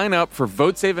 sign up for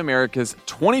Vote Save America's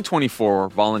 2024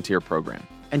 volunteer program.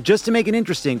 And just to make it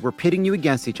interesting, we're pitting you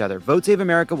against each other. Vote Save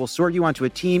America will sort you onto a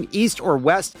team, east or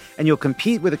west, and you'll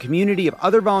compete with a community of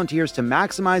other volunteers to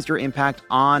maximize your impact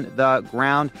on the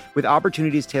ground with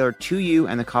opportunities tailored to you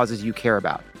and the causes you care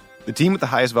about. The team with the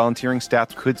highest volunteering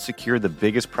stats could secure the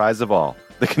biggest prize of all,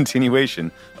 the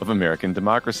continuation of American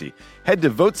democracy. Head to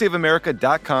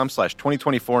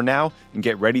votesaveamerica.com/2024 now and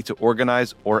get ready to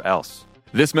organize or else.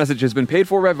 This message has been paid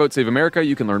for by Vote Save America.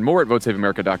 You can learn more at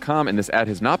votesaveamerica.com, and this ad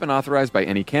has not been authorized by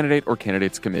any candidate or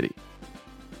candidates committee.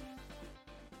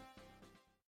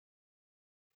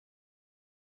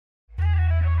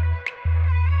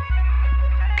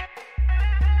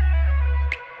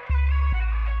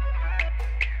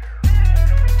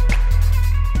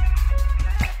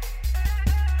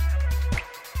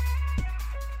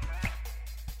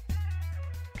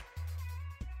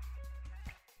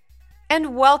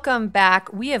 And welcome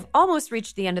back. We have almost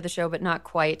reached the end of the show, but not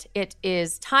quite. It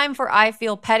is time for I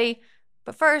Feel Petty.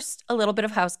 But first, a little bit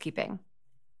of housekeeping.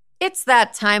 It's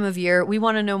that time of year. We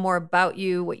want to know more about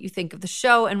you, what you think of the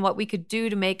show, and what we could do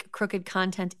to make Crooked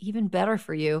content even better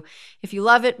for you. If you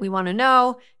love it, we want to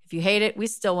know. If you hate it, we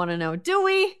still want to know. Do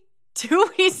we? Do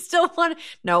we still want to?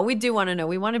 No, we do want to know.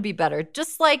 We want to be better.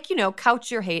 Just like, couch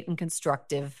your hate in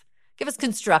constructive. Give us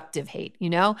constructive hate,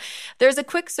 There's a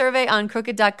quick survey on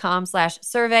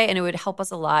crooked.com/survey, and it would help us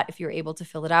a lot if you're able to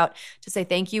fill it out. To say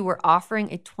thank you, we're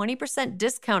offering a 20%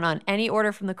 discount on any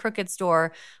order from the Crooked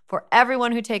store for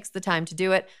everyone who takes the time to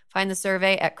do it. Find the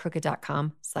survey at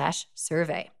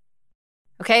crooked.com/survey.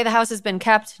 Okay, the house has been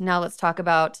kept. Now let's talk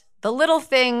about the little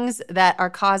things that are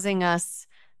causing us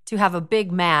to have a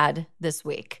big mad this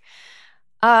week.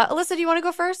 Alyssa, do you want to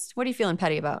go first? What are you feeling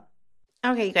petty about?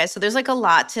 Okay, you guys. So there's a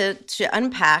lot to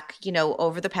unpack,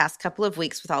 over the past couple of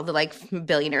weeks with all the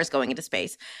billionaires going into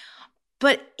space.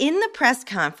 But in the press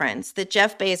conference that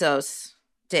Jeff Bezos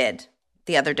did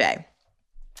the other day,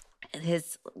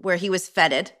 where he was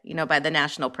feted, by the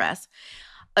national press,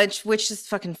 which is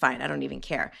fucking fine. I don't even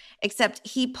care. Except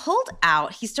he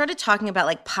started talking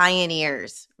about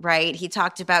pioneers, right? He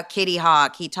talked about Kitty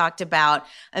Hawk. He talked about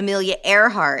Amelia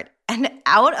Earhart. And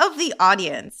out of the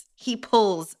audience, he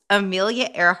pulls Amelia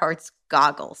Earhart's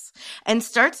goggles and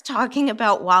starts talking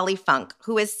about Wally Funk,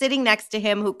 who is sitting next to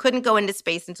him, who couldn't go into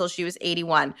space until she was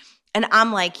 81. And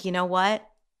I'm like, you know what?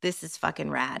 This is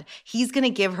fucking rad. He's going to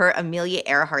give her Amelia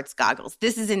Earhart's goggles.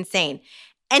 This is insane.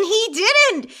 And he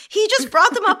didn't. He just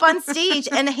brought them up on stage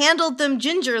and handled them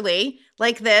gingerly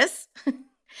like this,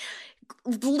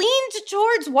 leaned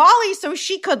towards Wally so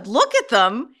she could look at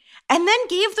them, and then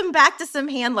gave them back to some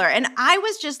handler. And I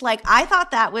was just I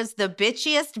thought that was the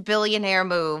bitchiest billionaire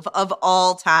move of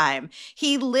all time.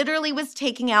 He literally was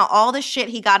taking out all the shit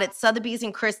he got at Sotheby's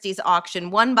and Christie's auction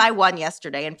one by one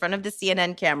yesterday in front of the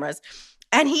CNN cameras.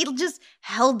 And he just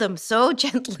held them so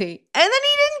gently. And then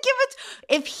he didn't give it.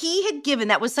 If he had given,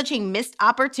 that was such a missed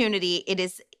opportunity.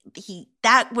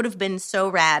 That would have been so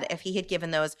rad if he had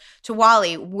given those to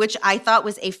Wally, which I thought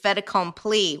was a fait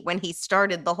accompli when he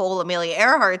started the whole Amelia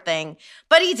Earhart thing.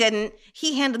 But he didn't.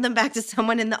 He handed them back to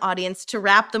someone in the audience to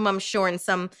wrap them, I'm sure, in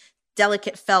some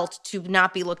delicate felt to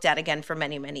not be looked at again for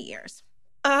many, many years.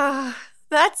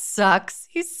 That sucks.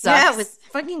 He sucks. Yeah, it was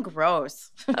fucking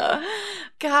gross.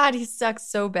 God, he sucks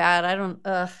so bad.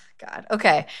 God.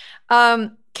 Okay.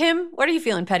 Kim, what are you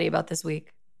feeling petty about this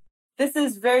week? This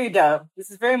is very dumb.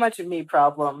 This is very much a me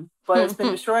problem, but it's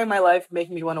been destroying my life,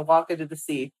 making me want to walk into the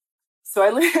sea. So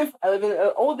I live in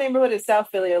an old neighborhood in South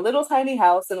Philly, a little tiny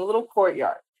house and a little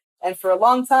courtyard. And for a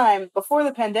long time, before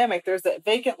the pandemic, there's a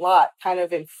vacant lot kind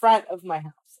of in front of my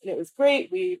house. And it was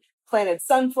great. We planted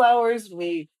sunflowers,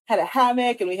 we had a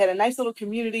hammock, and we had a nice little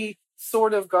community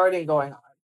sort of garden going on.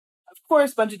 Of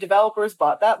course, a bunch of developers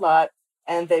bought that lot,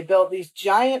 and they built these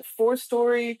giant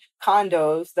 4-story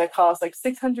condos that cost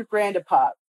 $600,000 a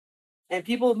pop. And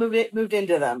people moved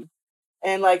into them.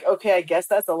 And okay, I guess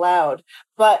that's allowed.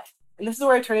 But, and this is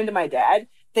where I turn into my dad,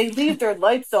 they leave their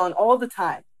lights on all the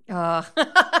time.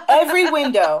 Every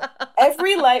window,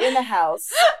 every light in the house.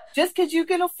 Just because you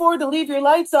can afford to leave your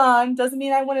lights on doesn't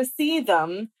mean I want to see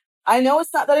them. I know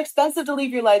it's not that expensive to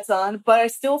leave your lights on, but I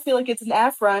still feel like it's an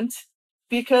affront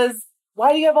because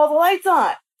why do you have all the lights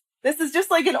on? This is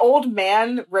just an old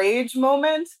man rage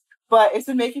moment, but it's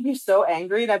been making me so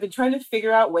angry, and I've been trying to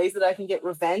figure out ways that I can get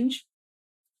revenge.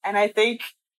 And I think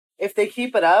if they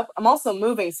keep it up, I'm also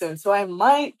moving soon, so I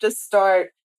might just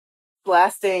start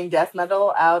blasting death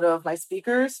metal out of my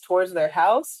speakers towards their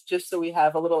house, just so we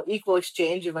have a little equal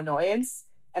exchange of annoyance.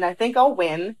 And I think I'll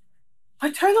win.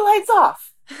 But turn the lights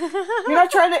off. You're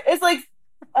not trying to,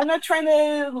 I'm not trying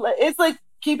to, it's like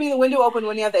keeping the window open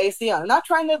when you have the AC on. I'm not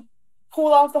trying to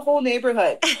pull off the whole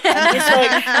neighborhood.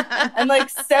 I'm I'm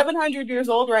 700 years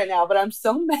old right now, but I'm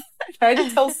so mad. I had to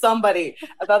tell somebody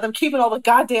about them keeping all the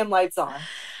goddamn lights on.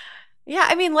 Yeah,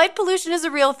 I mean, light pollution is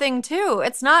a real thing, too.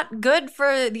 It's not good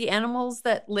for the animals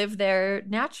that live there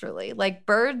naturally.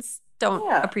 Birds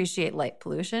don't appreciate light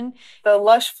pollution. The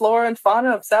lush flora and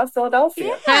fauna of South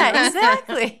Philadelphia. Yeah,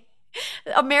 exactly.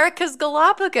 America's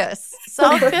Galapagos,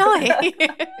 South Philly.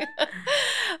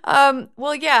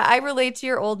 Well, yeah, I relate to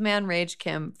your old man rage,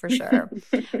 Kim, for sure.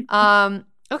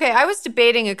 Okay, I was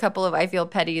debating a couple of I Feel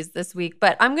Petties this week,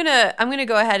 but I'm gonna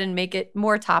go ahead and make it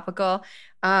more topical.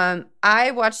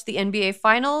 I watched the NBA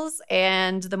Finals,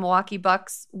 and the Milwaukee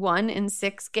Bucks won in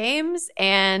 6 games,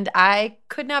 and I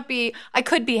could be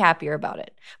happier about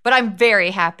it, but I'm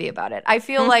very happy about it. I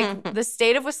feel like the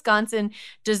state of Wisconsin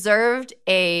deserved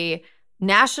a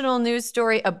national news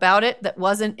story about it that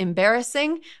wasn't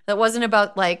embarrassing, that wasn't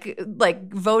about like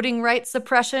voting rights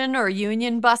suppression or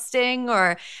union busting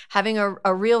or having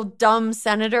a real dumb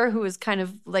senator who was kind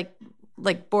of like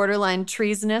borderline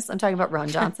treasonous. I'm talking about Ron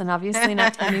Johnson, obviously,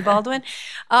 not Tammy Baldwin.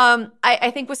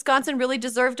 I think Wisconsin really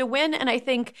deserved a win, and I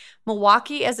think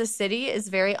Milwaukee as a city is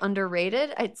very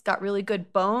underrated. It's got really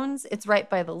good bones. It's right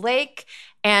by the lake,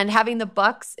 and having the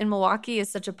Bucks in Milwaukee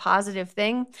is such a positive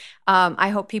thing. I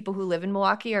hope people who live in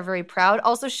Milwaukee are very proud.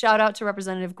 Also, shout out to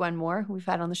Representative Gwen Moore, who we've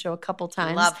had on the show a couple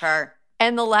times. Love her.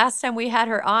 And the last time we had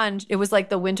her on, it was like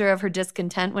the winter of her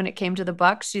discontent when it came to the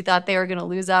Bucks. She thought they were going to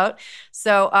lose out.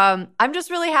 So I'm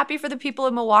just really happy for the people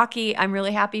of Milwaukee. I'm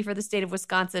really happy for the state of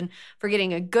Wisconsin for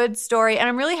getting a good story. And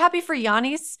I'm really happy for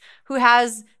Giannis, who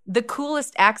has the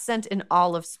coolest accent in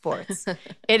all of sports.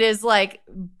 It is like,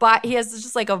 but he has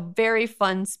just like a very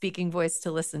fun speaking voice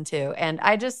to listen to. And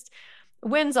I just...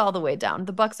 wins all the way down.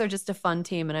 The Bucks are just a fun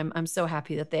team, and I'm so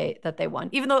happy that they won.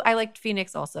 Even though I liked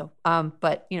Phoenix also,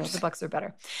 but the Bucks are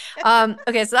better.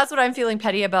 Okay, so that's what I'm feeling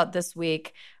petty about this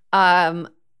week. Julissa,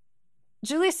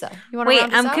 you want to wait?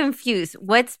 round us I'm out? confused.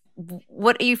 What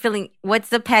are you feeling? What's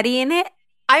the petty in it?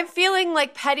 I'm feeling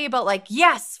like petty about like,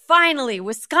 yes, finally,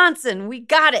 Wisconsin, we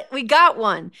got it. We got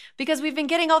one. Because we've been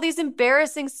getting all these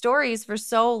embarrassing stories for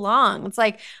so long. It's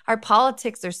like our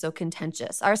politics are so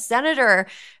contentious. Our senator,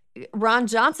 Ron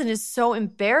Johnson, is so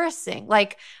embarrassing.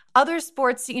 Like other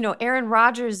sports, Aaron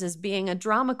Rodgers is being a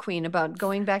drama queen about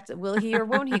going back to, will he or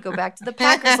won't he go back to the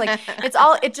Packers? Like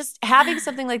it just having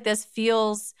something like this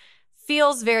feels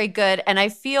very good. And I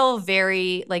feel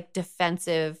very like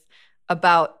defensive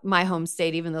about my home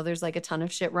state, even though there's like a ton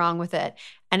of shit wrong with it.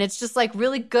 And it's just like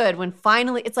really good when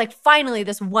finally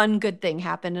this one good thing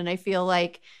happened. And I feel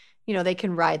like, they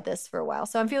can ride this for a while.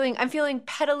 So I'm feeling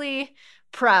pettily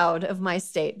proud of my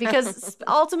state because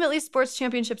ultimately sports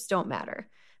championships don't matter.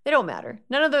 They don't matter.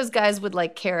 None of those guys would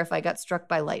like care if I got struck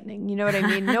by lightning. You know what I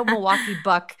mean? No Milwaukee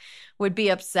Buck would be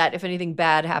upset if anything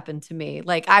bad happened to me.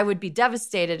 Like I would be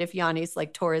devastated if Giannis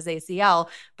like tore his ACL,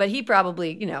 but he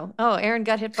probably, oh, Aaron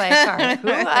got hit by a car. Who?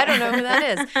 I don't know who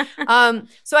that is.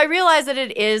 So I realize that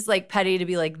it is like petty to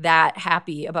be like that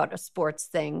happy about a sports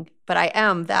thing, but I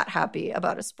am that happy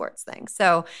about a sports thing.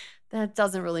 So that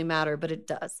doesn't really matter, but it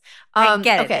does. I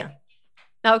get it. Okay.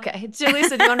 Okay.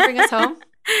 Julissa, do you want to bring us home?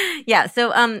 Yeah.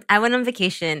 So I went on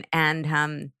vacation, and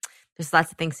there's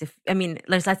lots of things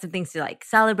to like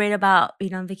celebrate about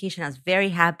being on vacation. I was very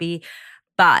happy,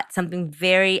 but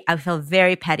I felt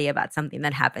very petty about something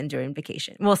that happened during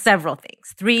vacation. Well, several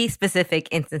things. 3 specific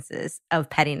instances of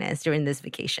pettiness during this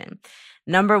vacation.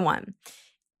 Number 1,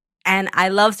 and I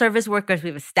love service workers.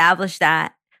 We've established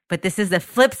that, but this is the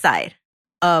flip side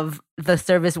of the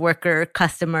service worker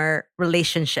customer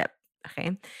relationship.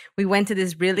 Okay. We went to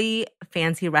this really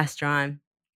fancy restaurant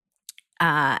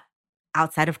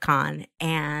outside of Cannes,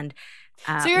 and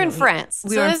so you're in France.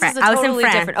 We were in France. I was in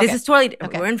France. Okay. This is totally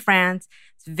different. Okay. We're in France.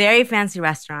 It's a very fancy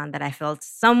restaurant that I felt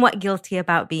somewhat guilty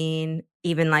about being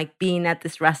at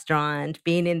this restaurant,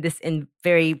 being in this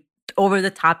very over the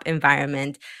top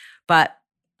environment. But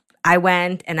I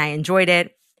went and I enjoyed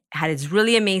it. Had this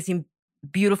really amazing,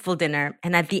 beautiful dinner.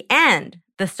 And at the end,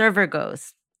 the server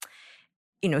goes,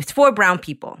 it's 4 brown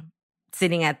people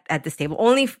sitting at this table,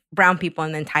 only brown people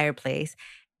in the entire place.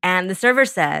 And the server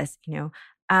says,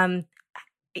 I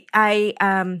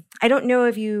don't know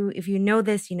if you know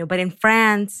this, but in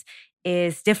France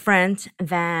is different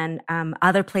than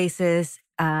other places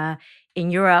in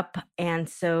Europe. And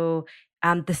so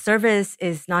the service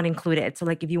is not included. So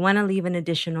like if you want to leave an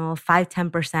additional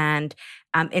 5-10%,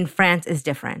 in France is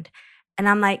different. And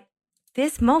I'm like,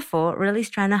 this mofo really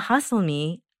is trying to hustle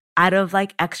me out of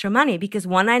like extra money, because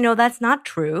 1, I know that's not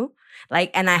true.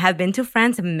 Like, and I have been to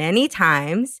France many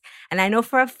times, and I know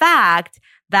for a fact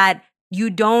that you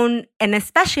don't, and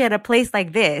especially at a place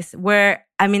like this where,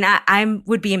 I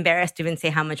would be embarrassed to even say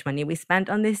how much money we spent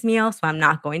on this meal, so I'm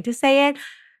not going to say it.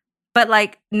 But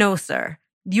like, no, sir,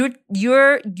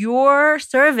 your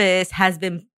service has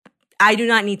been, I do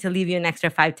not need to leave you an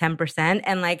extra 5-10%.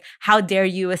 And like, how dare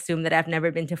you assume that I've never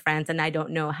been to France and I don't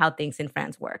know how things in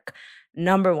France work?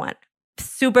 Number 1,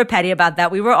 super petty about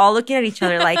that. We were all looking at each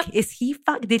other like,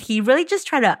 did he really just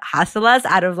try to hustle us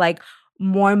out of like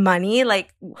more money?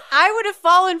 Like, I would have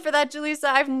fallen for that, Julissa.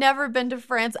 I've never been to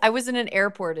France. I was in an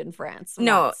airport in France.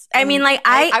 No, once, I mean, like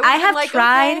I have like,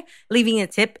 tried leaving a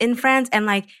tip in France, and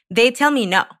like they tell me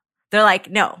no. They're like,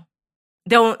 no,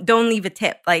 don't leave a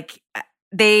tip. Like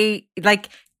they like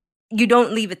you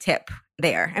don't leave a tip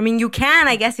there. I mean, you can,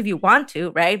 I guess, if you want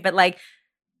to, right? But like,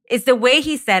 it's the way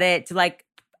he said it to like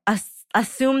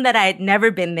assume that I had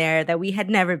never been there, that we had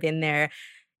never been there.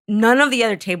 none of the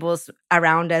other tables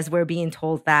around us were being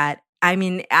told that. I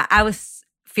mean, I was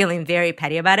feeling very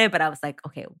petty about it, but I was like,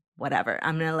 okay, whatever.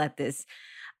 I'm going to let this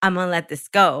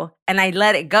go. And I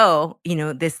let it go,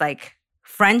 this like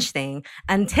French thing,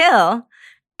 until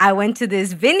I went to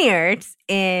this vineyard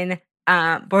in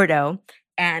Bordeaux,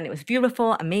 and it was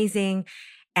beautiful, amazing.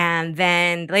 And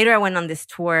then later I went on this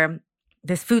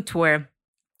food tour,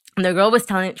 and the girl was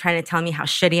trying to tell me how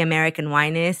shitty American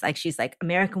wine is. Like, she's like,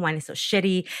 American wine is so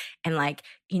shitty. And like,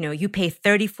 you pay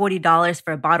 $30, $40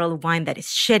 for a bottle of wine that is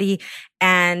shitty.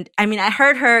 And I mean, I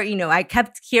heard her, I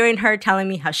kept hearing her telling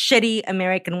me how shitty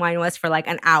American wine was for like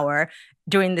an hour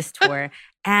during this tour.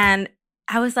 And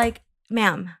I was like,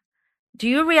 ma'am, do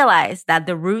you realize that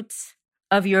the roots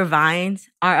of your vines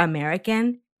are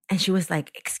American? And she was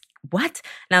like, what?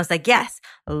 And I was like, yes,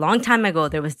 a long time ago,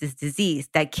 there was this disease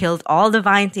that killed all the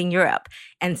vines in Europe.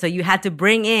 And so you had to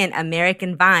bring in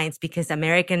American vines because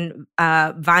American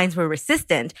vines were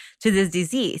resistant to this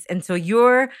disease. And so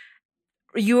your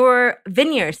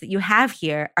vineyards that you have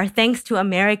here are thanks to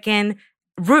American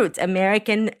roots,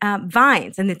 American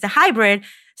vines, and it's a hybrid.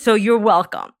 So you're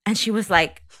welcome. And she was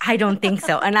like, I don't think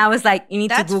so. And I was like, you need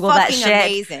to Google that shit. That's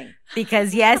amazing.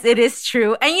 Because yes, it is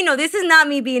true. And this is not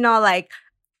me being all like,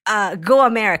 go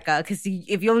America, because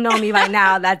if you'll know me by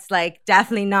now, that's like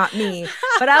definitely not me.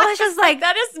 But I was just like,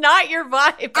 that is not your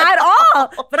vibe at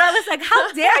all. But I was like,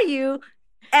 how dare you?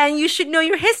 And you should know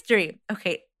your history.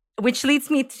 Okay, which leads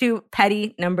me to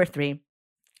petty number 3.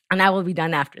 And I will be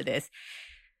done after this.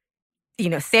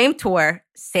 Same tour,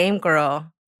 same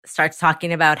girl starts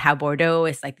talking about how Bordeaux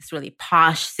is like this really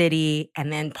posh city.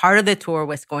 And then part of the tour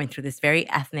was going through this very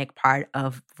ethnic part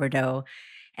of Bordeaux.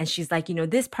 And she's like,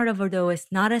 this part of Bordeaux is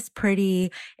not as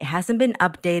pretty. It hasn't been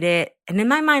updated. And in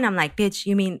my mind, I'm like, bitch,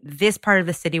 you mean this part of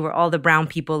the city where all the brown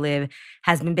people live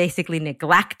has been basically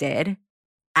neglected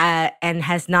and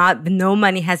no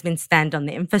money has been spent on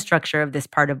the infrastructure of this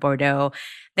part of Bordeaux.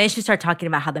 Then she started talking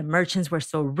about how the merchants were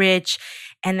so rich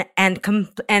and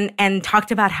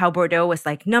talked about how Bordeaux was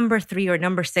like number 3 or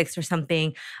number 6 or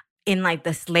something in like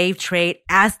the slave trade,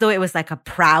 as though it was like a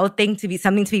proud thing to be,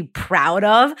 something to be proud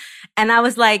of. And I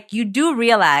was like, you do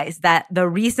realize that the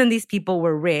reason these people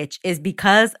were rich is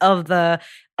because of the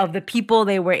people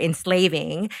they were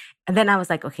enslaving. And then I was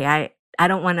like, okay, I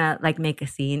don't want to like make a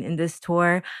scene in this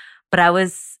tour, but I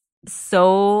was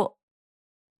so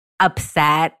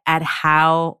upset at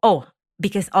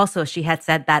because also she had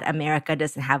said that America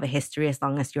doesn't have a history as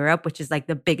long as Europe, which is like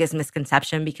the biggest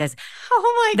misconception, because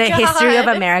the history of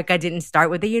America didn't start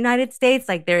with the United States.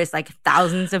 Like there is like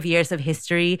thousands of years of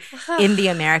history in the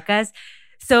Americas.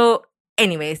 So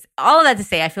anyways, all of that to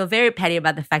say, I feel very petty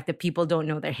about the fact that people don't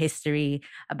know their history,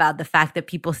 about the fact that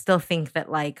people still think that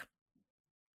like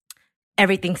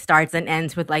everything starts and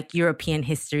ends with like European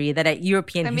history, that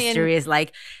European history is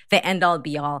like the end all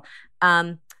be all.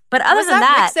 But other than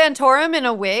that, Rick Santorum in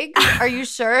a wig? Are you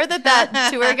sure that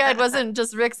tour guide wasn't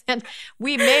just Rick Santorum?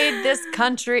 We made this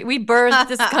country, we birthed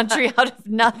this country out of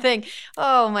nothing.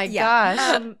 Oh my gosh.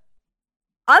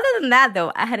 Other than that,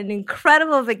 though, I had an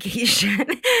incredible vacation.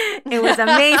 It was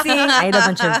amazing. I ate a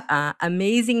bunch of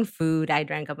amazing food. I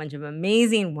drank a bunch of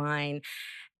amazing wine.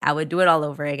 I would do it all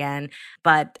over again.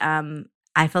 But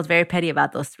I felt very petty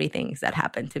about those 3 things that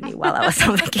happened to me while I was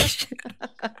on vacation.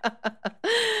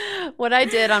 What I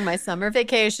did on my summer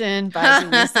vacation by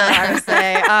Julissa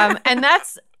Arce. And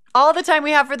that's all the time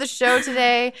we have for the show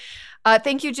today.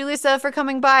 Thank you, Julissa, for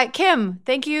coming by. Kim,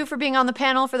 thank you for being on the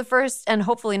panel for the first and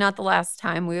hopefully not the last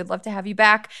time. We would love to have you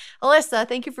back. Alyssa,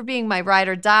 thank you for being my ride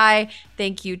or die.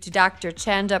 Thank you to Dr.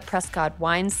 Chanda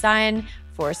Prescod-Weinstein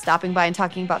for stopping by and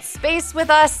talking about space with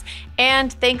us.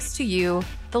 And thanks to you,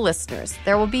 the listeners.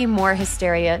 There will be more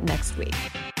Hysteria next week.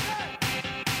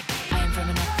 I am from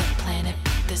another planet.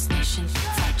 This nation,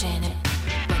 fuck Janet.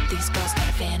 But these girls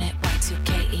gotta fan it.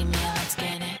 Y2K, email and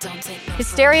scan it. Don't take no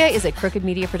Hysteria is a Crooked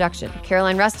Media production.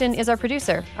 Caroline Rustin is our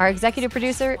producer. Our executive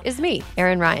producer is me,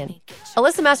 Erin Ryan.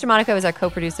 Alyssa Mastromonaco is our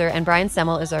co-producer, and Brian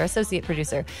Semmel is our associate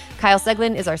producer. Kyle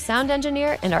Seglin is our sound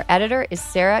engineer, and our editor is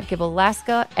Sarah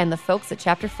Gibalaska and the folks at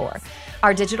Chapter 4.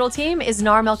 Our digital team is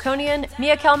Nar Melkonian,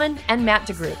 Mia Kelman, and Matt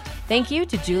DeGroot. Thank you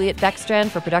to Juliet Beckstrand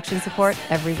for production support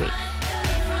every week.